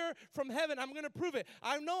fire from heaven. I'm going to prove it.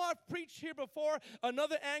 I know I've preached here before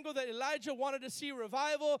another angle that Elijah wanted to see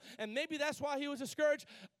revival, and maybe that's why he was discouraged.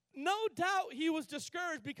 No doubt he was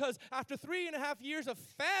discouraged because after 3.5 years of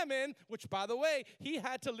famine, which, by the way, he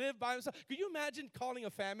had to live by himself. Could you imagine calling a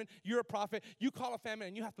famine? You're a prophet. You call a famine,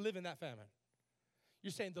 and you have to live in that famine. You're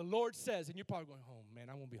saying, the Lord says, and you're probably going, oh, man,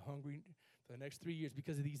 I'm going to be hungry for the next 3 years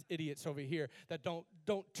because of these idiots over here that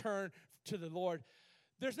don't turn to the Lord.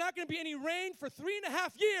 There's not going to be any rain for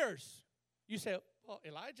 3.5 years. You say, well,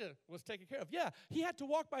 Elijah was taken care of. Yeah, he had to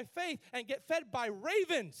walk by faith and get fed by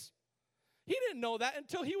ravens. He didn't know that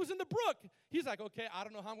until he was in the brook. He's like, okay, I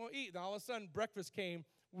don't know how I'm going to eat. Then all of a sudden, breakfast came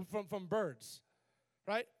from birds,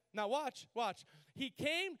 right? Now watch. He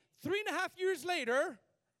came 3.5 years later.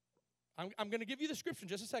 I'm going to give you the scripture in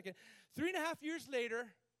just a second. 3.5 years later,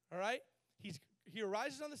 all right, he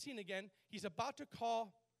arises on the scene again. He's about to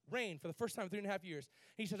call rain for the first time in 3.5 years.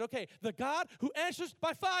 He says, okay, the God who answers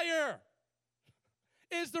by fire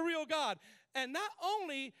is the real God. And not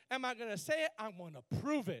only am I going to say it, I'm going to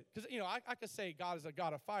prove it. Because, I could say God is a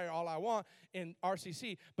God of fire all I want in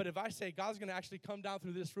RCC. But if I say God's going to actually come down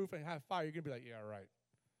through this roof and have fire, you're going to be like, yeah, right.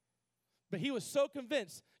 But he was so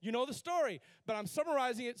convinced. You know the story. But I'm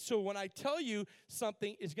summarizing it so when I tell you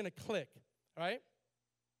something, it's going to click. Right?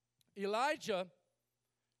 Elijah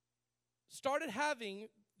started having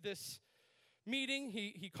this meeting.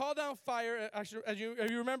 He called down fire. Actually, as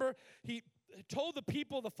you remember, he told the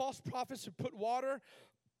people, the false prophets, to put water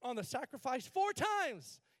on the sacrifice 4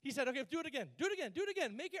 times. He said, okay, do it again.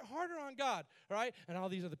 Make it harder on God, all right? And all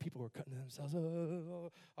these other people were cutting themselves,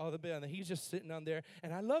 all the bit, and he's just sitting on there.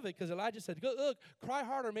 And I love it because Elijah said, look, cry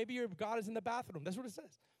harder. Maybe your God is in the bathroom. That's what it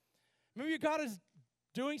says. Maybe your God is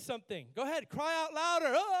doing something. Go ahead, cry out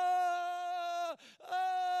louder.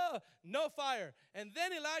 No fire. And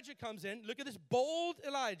then Elijah comes in. Look at this bold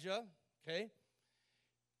Elijah, okay?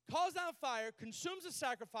 Calls down fire, consumes the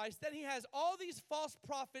sacrifice. Then he has all these false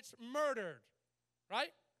prophets murdered, right?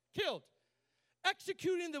 Killed.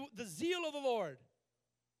 Executing the zeal of the Lord.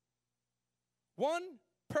 One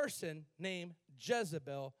person named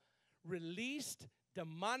Jezebel released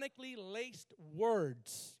demonically laced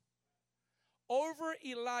words over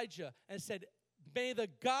Elijah and said, may the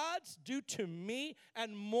gods do to me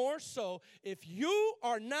and more so if you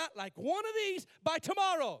are not like one of these by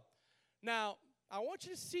tomorrow. Now, I want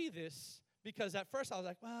you to see this because at first I was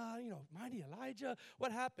like, well, mighty Elijah,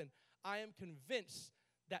 what happened? I am convinced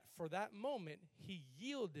that for that moment he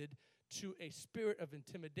yielded to a spirit of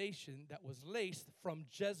intimidation that was laced from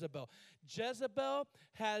Jezebel. Jezebel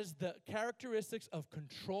has the characteristics of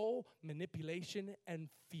control, manipulation, and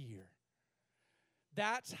fear.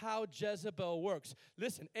 That's how Jezebel works.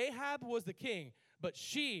 Listen, Ahab was the king, but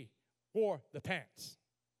she wore the pants.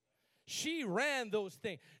 She ran those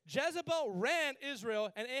things. Jezebel ran Israel,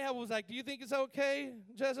 and Ahab was like, do you think it's okay,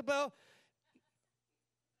 Jezebel?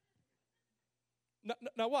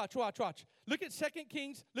 Now watch. Look at 2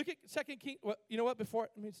 Kings. Look at 2 Kings. Well, you know what? Before,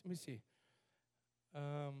 let me see.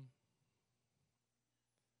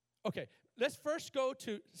 Okay, let's first go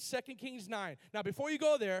to 2 Kings 9. Now, before you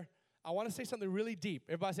go there, I want to say something really deep.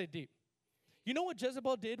 Everybody say deep. You know what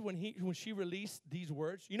Jezebel did when she released these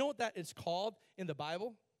words? You know what that is called in the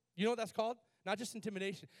Bible? You know what that's called? Not just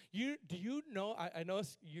intimidation. Do you know? I know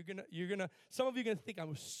you're gonna. Some of you are gonna think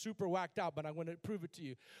I'm super whacked out, but I'm gonna prove it to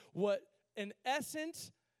you. What in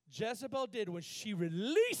essence Jezebel did when she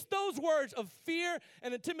released those words of fear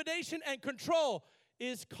and intimidation and control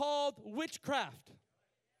is called witchcraft.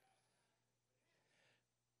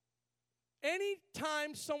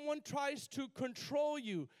 Anytime someone tries to control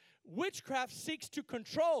you, witchcraft seeks to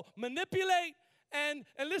control, manipulate, and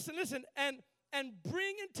listen, and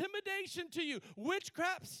bring intimidation to you.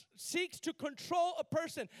 Witchcraft seeks to control a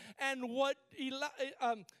person. And what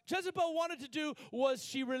Jezebel wanted to do was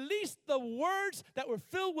she released the words that were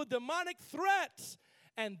filled with demonic threats.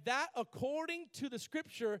 And that, according to the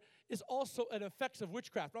scripture, is also an effect of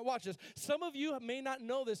witchcraft. Now watch this. Some of you may not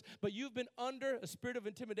know this, but you've been under a spirit of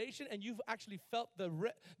intimidation, and you've actually felt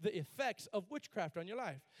the effects of witchcraft on your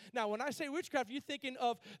life. Now, when I say witchcraft, you're thinking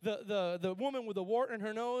of the woman with the wart in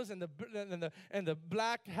her nose and the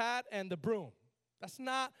black hat and the broom. That's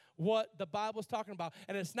not what the Bible's talking about,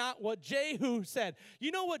 and it's not what Jehu said.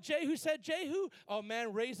 You know what Jehu said? Jehu? Oh,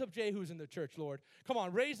 man, raise up Jehus in the church, Lord. Come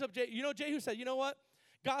on, raise up Jehu. You know Jehu said, you know what?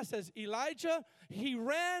 God says, Elijah, he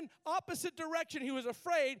ran opposite direction. He was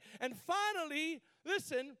afraid. And finally,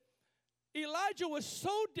 listen, Elijah was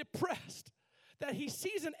so depressed that he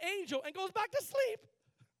sees an angel and goes back to sleep.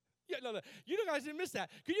 Yeah, no, you guys didn't miss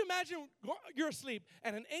that. Can you imagine you're asleep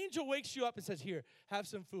and an angel wakes you up and says, here, have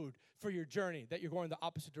some food for your journey that you're going the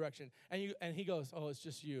opposite direction. And he goes, oh, it's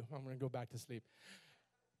just you. I'm going to go back to sleep.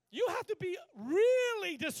 You have to be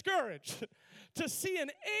really discouraged to see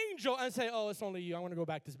an angel and say, oh, it's only you. I want to go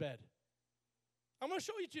back to bed. I'm going to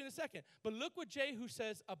show you to you in a second. But look what Jehu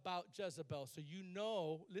says about Jezebel. So you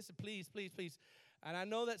know, listen, please. And I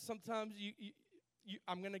know that sometimes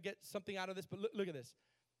I'm going to get something out of this, but look at this.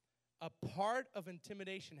 a part of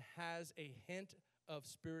intimidation has a hint of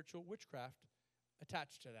spiritual witchcraft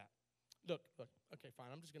attached to that. Look. Okay, fine.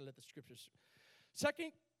 I'm just going to let the scriptures. 2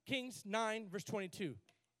 Kings 9, verse 22.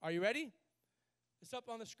 Are you ready? It's up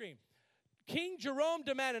on the screen. King Jerome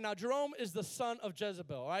demanded. Now, Jerome is the son of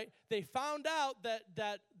Jezebel, right? They found out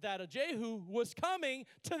that a Jehu was coming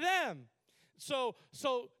to them. So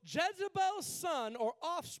Jezebel's son or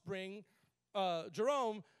offspring,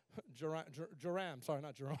 Joram, sorry,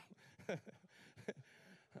 not Jerome.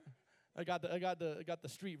 I got the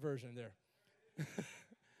street version there.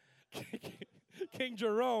 King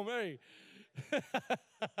Jerome, hey.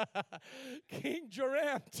 King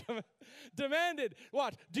Joram demanded,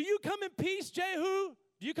 watch, do you come in peace, Jehu?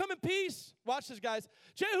 Do you come in peace? Watch this, guys.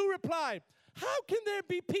 Jehu replied, how can there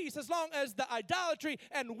be peace as long as the idolatry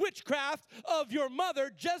and witchcraft of your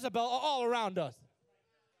mother Jezebel are all around us?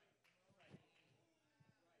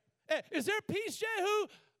 Hey, is there peace, Jehu?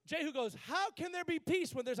 Jehu goes, how can there be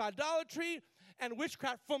peace when there's idolatry and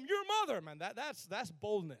witchcraft from your mother? Man, that's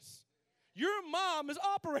boldness. Your mom is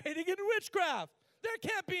operating in witchcraft. There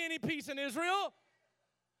can't be any peace in Israel.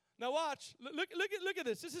 Now watch. Look at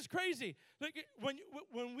this. This is crazy. Look,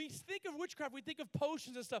 when we think of witchcraft, we think of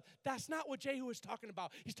potions and stuff. That's not what Jehu is talking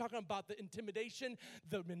about. He's talking about the intimidation,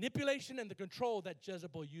 the manipulation, and the control that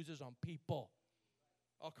Jezebel uses on people.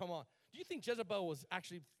 Oh, come on. Do you think Jezebel was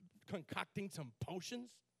actually concocting some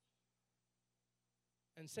potions?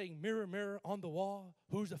 And saying, mirror, mirror on the wall,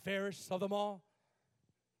 who's the fairest of them all?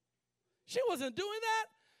 She wasn't doing that.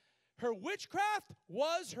 Her witchcraft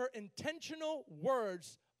was her intentional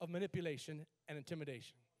words of manipulation and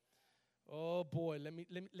intimidation. Oh boy,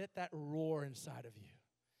 let that roar inside of you.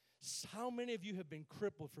 How many of you have been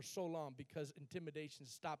crippled for so long because intimidation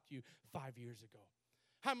stopped you 5 years ago?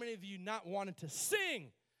 How many of you not wanted to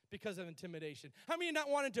sing because of intimidation? How many of you not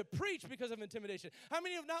wanted to preach because of intimidation? How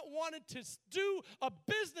many of you have not wanted to do a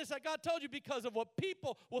business that God told you because of what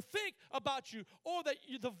people will think about you, or that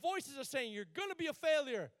the voices are saying you're going to be a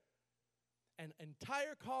failure? And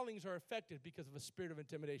entire callings are affected because of a spirit of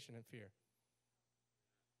intimidation and fear.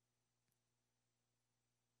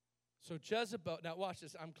 So Jezebel, now watch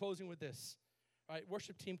this. I'm closing with this. All right,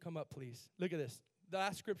 worship team, come up, please. Look at this. The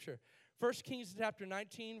last scripture. 1 Kings chapter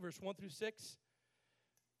 19, verse 1 through 6.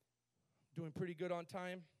 Doing pretty good on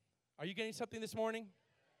time. Are you getting something this morning?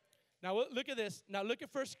 Now look at this. Now look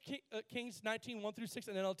at 1 Kings 19, 1 through 6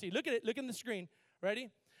 in NLT. Look at it. Look in the screen.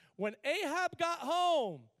 Ready? When Ahab got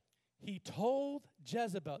home, he told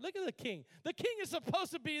Jezebel. Look at the king. The king is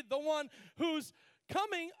supposed to be the one who's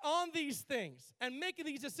coming on these things and making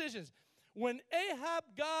these decisions. When Ahab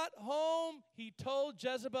got home, he told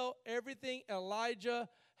Jezebel everything Elijah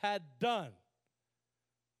had done.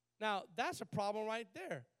 Now, that's a problem right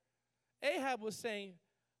there. Ahab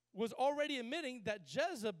was already admitting that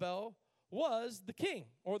Jezebel was the king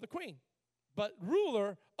or the queen, but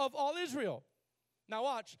ruler of all Israel. Now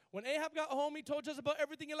watch. When Ahab got home, he told Jezebel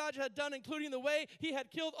everything Elijah had done, including the way he had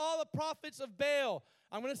killed all the prophets of Baal.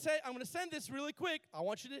 I'm going to send this really quick. I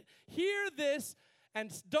want you to hear this and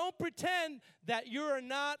don't pretend that you are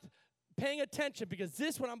not paying attention, because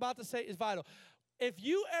this, what I'm about to say, is vital. If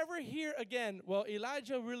you ever hear again, well,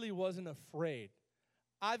 Elijah really wasn't afraid.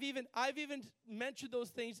 I've even mentioned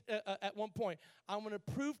those things at one point. I'm going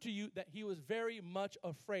to prove to you that he was very much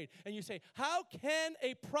afraid. And you say, how can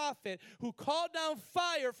a prophet who called down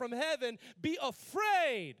fire from heaven be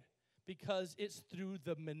afraid? Because it's through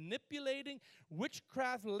the manipulating,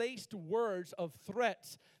 witchcraft-laced words of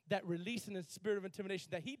threats that release in the spirit of intimidation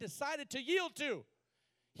that he decided to yield to.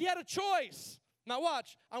 He had a choice. Now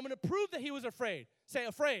watch. I'm going to prove that he was afraid. Say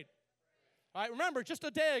afraid. All right, remember, just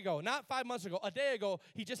a day ago, not 5 months ago, a day ago,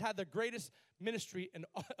 he just had the greatest ministry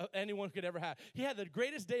anyone could ever have. He had the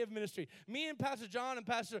greatest day of ministry. Me and Pastor John and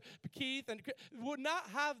Pastor Keith would not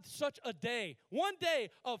have such a day. One day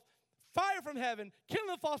of fire from heaven, killing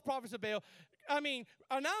the false prophets of Baal. I mean,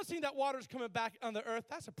 announcing that water is coming back on the earth.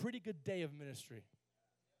 That's a pretty good day of ministry.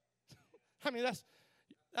 I mean,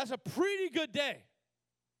 that's a pretty good day.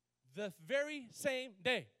 The very same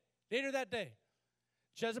day, later that day,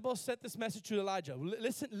 Jezebel sent this message to Elijah.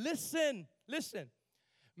 Listen.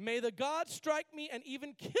 May the God strike me and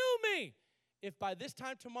even kill me if by this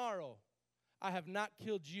time tomorrow I have not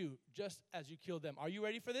killed you just as you killed them. Are you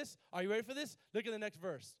ready for this? Look at the next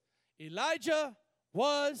verse. Elijah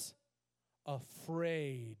was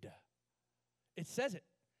afraid. It says it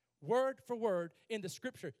word for word in the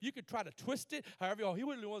scripture. You could try to twist it however. He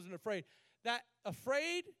really wasn't afraid. That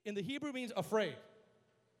afraid in the Hebrew means afraid.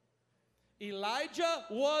 Elijah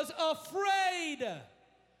was afraid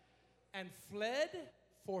and fled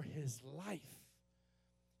for his life.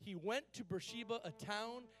 he went to Beersheba, a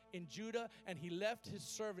town in Judah, and he left his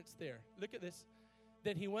servants there. Look at this.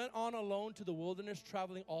 Then he went on alone to the wilderness,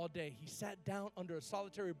 traveling all day. He sat down under a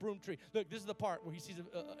solitary broom tree. Look, this is the part where he sees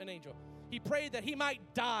an angel. He prayed that he might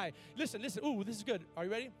die. Listen. Ooh, this is good. Are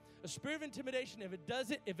you ready? A spirit of intimidation, if it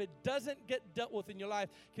doesn't get dealt with in your life,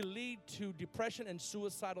 can lead to depression and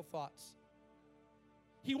suicidal thoughts.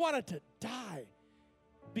 He wanted to die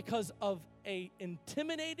because of an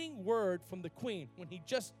intimidating word from the queen when he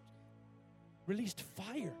just released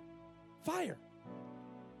fire. Fire.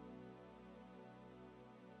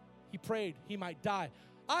 He prayed he might die.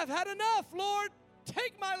 I've had enough, Lord.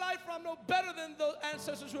 Take my life, for I'm no better than the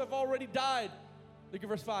ancestors who have already died. Look at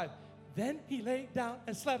verse 5. Then he lay down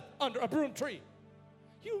and slept under a broom tree.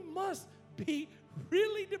 You must be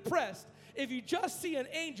really depressed if you just see an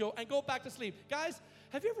angel and go back to sleep. Guys,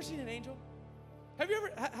 have you ever seen an angel?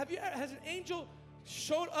 Has an angel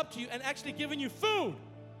showed up to you and actually given you food?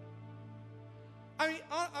 I mean,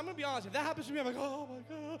 I'm going to be honest. If that happens to me, I'm like, oh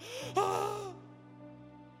my God. Ah.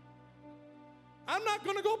 I'm not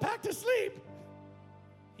going to go back to sleep.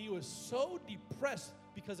 He was so depressed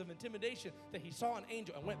because of intimidation that he saw an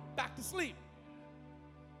angel and went back to sleep.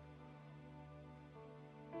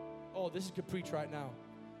 Oh, this is good preach right now.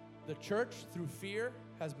 The church, through fear,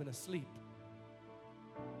 has been asleep.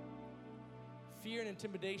 Fear and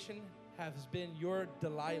intimidation has been your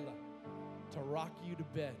Delilah to rock you to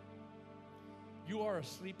bed. You are a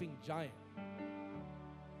sleeping giant.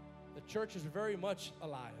 The church is very much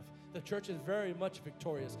alive. The church is very much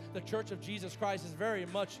victorious. The church of Jesus Christ is very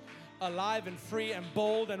much alive and free and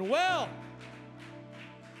bold and well.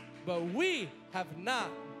 But we have not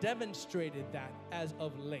demonstrated that as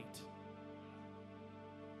of late.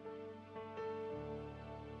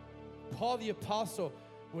 Paul the Apostle,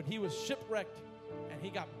 when he was shipwrecked and he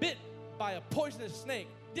got bit by a poisonous snake,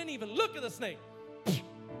 didn't even look at the snake.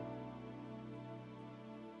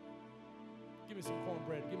 Give me some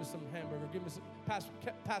cornbread, give me some hamburger, give me some,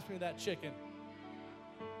 pass me that chicken.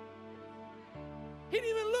 He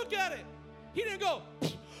didn't even look at it. He didn't go,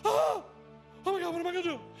 oh my God, what am I going to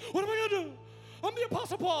do? What am I going to do? I'm the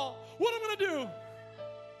Apostle Paul. What am I going to do?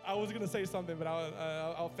 I was going to say something, but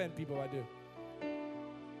I'll offend people if I do.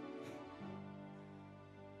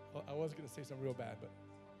 I was going to say something real bad, but.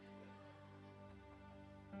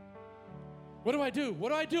 What do I do? What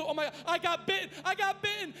do I do? Oh my God, I got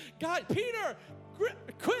bitten. God, Peter,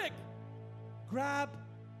 quick, grab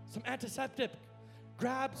some antiseptic.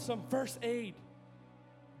 Grab some first aid.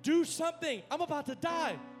 Do something. I'm about to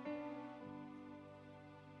die.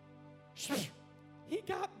 He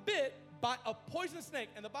got bit by a poisonous snake,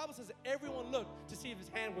 and the Bible says that everyone looked to see if his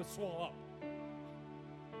hand would swell up.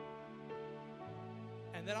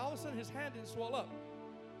 And then all of a sudden, his hand didn't swell up.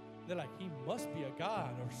 They're like, he must be a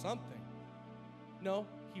god or something. No,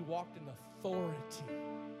 he walked in authority.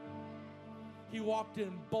 He walked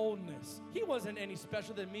in boldness. He wasn't any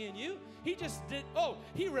special than me and you. He just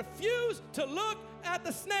he refused to look at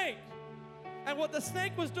the snake. And what the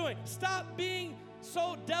snake was doing, stop being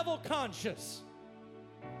so devil conscious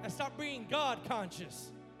and start being God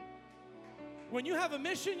conscious. When you have a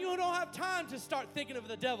mission, you don't have time to start thinking of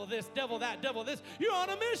the devil this, devil that, devil this. You're on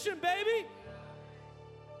a mission, baby.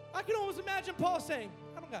 I can almost imagine Paul saying,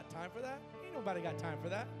 I don't got time for that. Ain't nobody got time for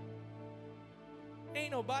that.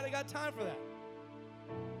 Ain't nobody got time for that.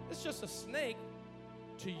 It's just a snake.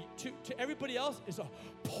 To everybody else, it's a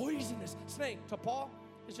poisonous snake. To Paul,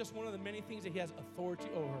 it's just one of the many things that he has authority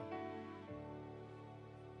over.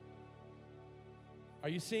 Are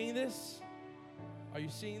you seeing this? Are you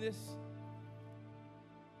seeing this?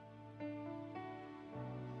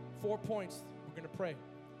 4 points. We're going to pray.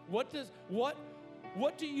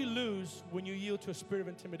 What do you lose when you yield to a spirit of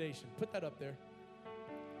intimidation? Put that up there.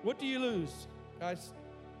 What do you lose, guys?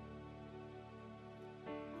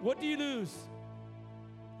 What do you lose?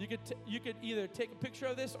 You could either take a picture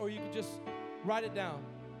of this or you could just write it down.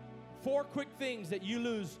 4 quick things that you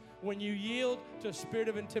lose when you yield to a spirit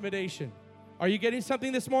of intimidation. Are you getting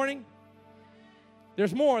something this morning?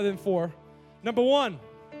 There's more than 4. Number 1,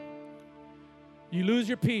 you lose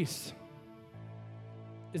your peace.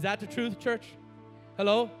 Is that the truth, church?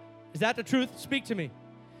 Hello? Is that the truth? Speak to me.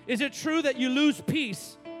 Is it true that you lose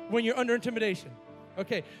peace when you're under intimidation?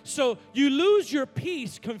 Okay, so you lose your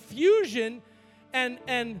peace. Confusion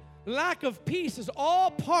and lack of peace is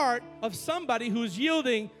all part of somebody who's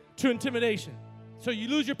yielding to intimidation. So you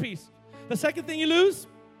lose your peace. The second thing you lose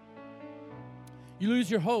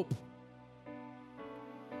your hope.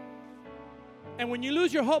 And when you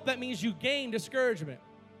lose your hope, that means you gain discouragement.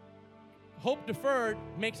 Hope deferred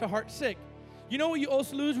makes a heart sick. You know what you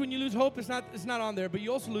also lose when you lose hope? It's not on there, but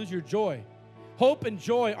you also lose your joy. Hope and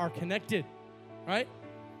joy are connected, right?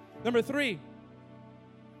 Number 3,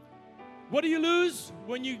 what do you lose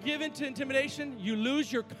when you give into intimidation? You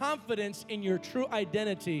lose your confidence in your true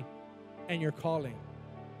identity and your calling.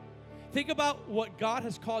 Think about what God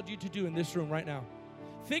has called you to do in this room right now.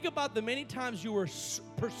 Think about the many times you were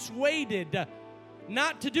persuaded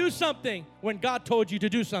not to do something when God told you to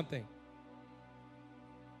do something.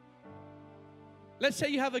 Let's say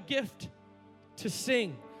you have a gift to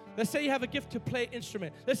sing. Let's say you have a gift to play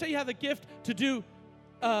instrument. Let's say you have a gift to do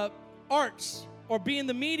arts or be in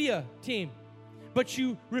the media team. But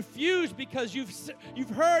you refuse because you've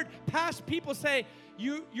heard past people say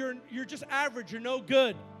you're just average, you're no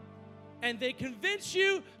good. And they convince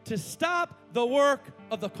you to stop the work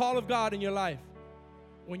of the call of God in your life.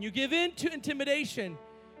 When you give in to intimidation,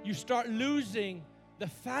 you start losing the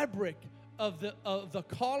fabric of the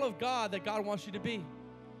call of God that God wants you to be.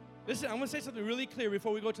 Listen, I'm going to say something really clear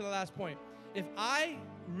before we go to the last point. If I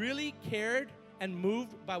really cared and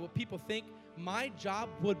moved by what people think, my job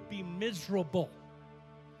would be miserable.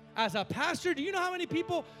 As a pastor, do you know how many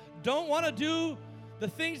people don't want to do the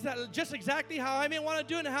things that just exactly how I may want to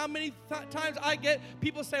do it, and how many times I get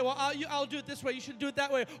people say, well, I'll do it this way, you should do it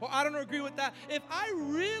that way, or I don't agree with that. If I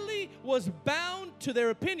really was bound to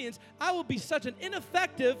their opinions, I would be such an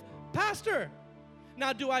ineffective pastor.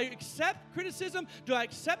 Now, do I accept criticism? Do I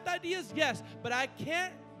accept ideas? Yes, but I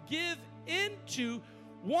can't give into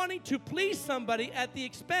wanting to please somebody at the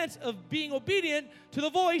expense of being obedient to the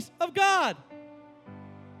voice of God.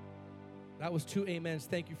 That was 2 amens.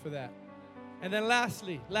 Thank you for that. And then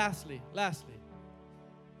lastly,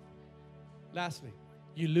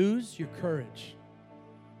 you lose your courage.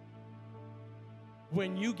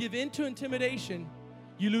 When you give in to intimidation,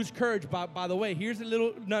 you lose courage. By the way, here's a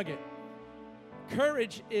little nugget.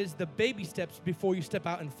 Courage is the baby steps before you step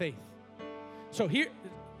out in faith. So here,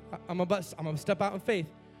 I'm going to step out in faith.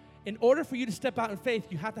 In order for you to step out in faith,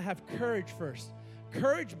 you have to have courage first.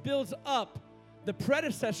 Courage builds up. The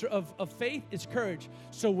predecessor of faith is courage.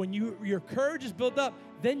 So when your courage is built up,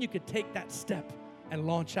 then you could take that step and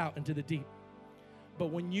launch out into the deep. But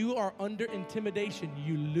when you are under intimidation,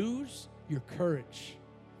 you lose your courage.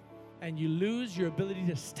 And you lose your ability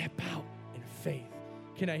to step out in faith.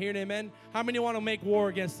 Can I hear an amen? How many want to make war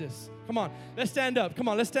against this? Come on, let's stand up. Come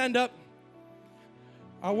on, let's stand up.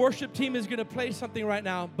 Our worship team is going to play something right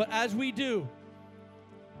now. But as we do,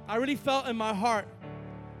 I really felt in my heart,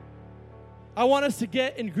 I want us to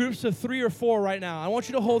get in groups of 3 or 4 right now. I want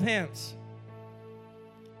you to hold hands.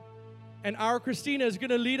 And our Christina is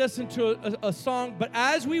going to lead us into a song. But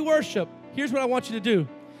as we worship, here's what I want you to do.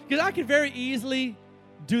 Because I could very easily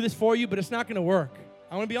do this for you, but it's not going to work.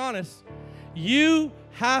 I want to be honest. You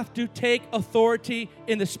have to take authority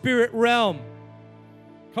in the spirit realm.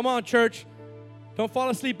 Come on, church. Don't fall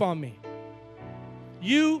asleep on me.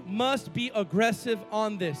 You must be aggressive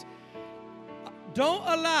on this. Don't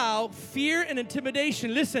allow fear and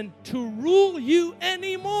intimidation, listen, to rule you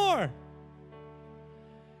anymore.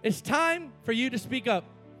 It's time for you to speak up.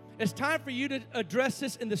 It's time for you to address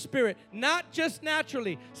this in the spirit, not just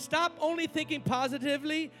naturally. Stop only thinking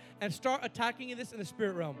positively and start attacking this in the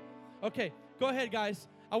spirit realm. Okay, go ahead, guys.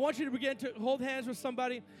 I want you to begin to hold hands with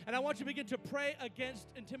somebody, and I want you to begin to pray against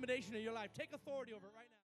intimidation in your life. Take authority over it right now.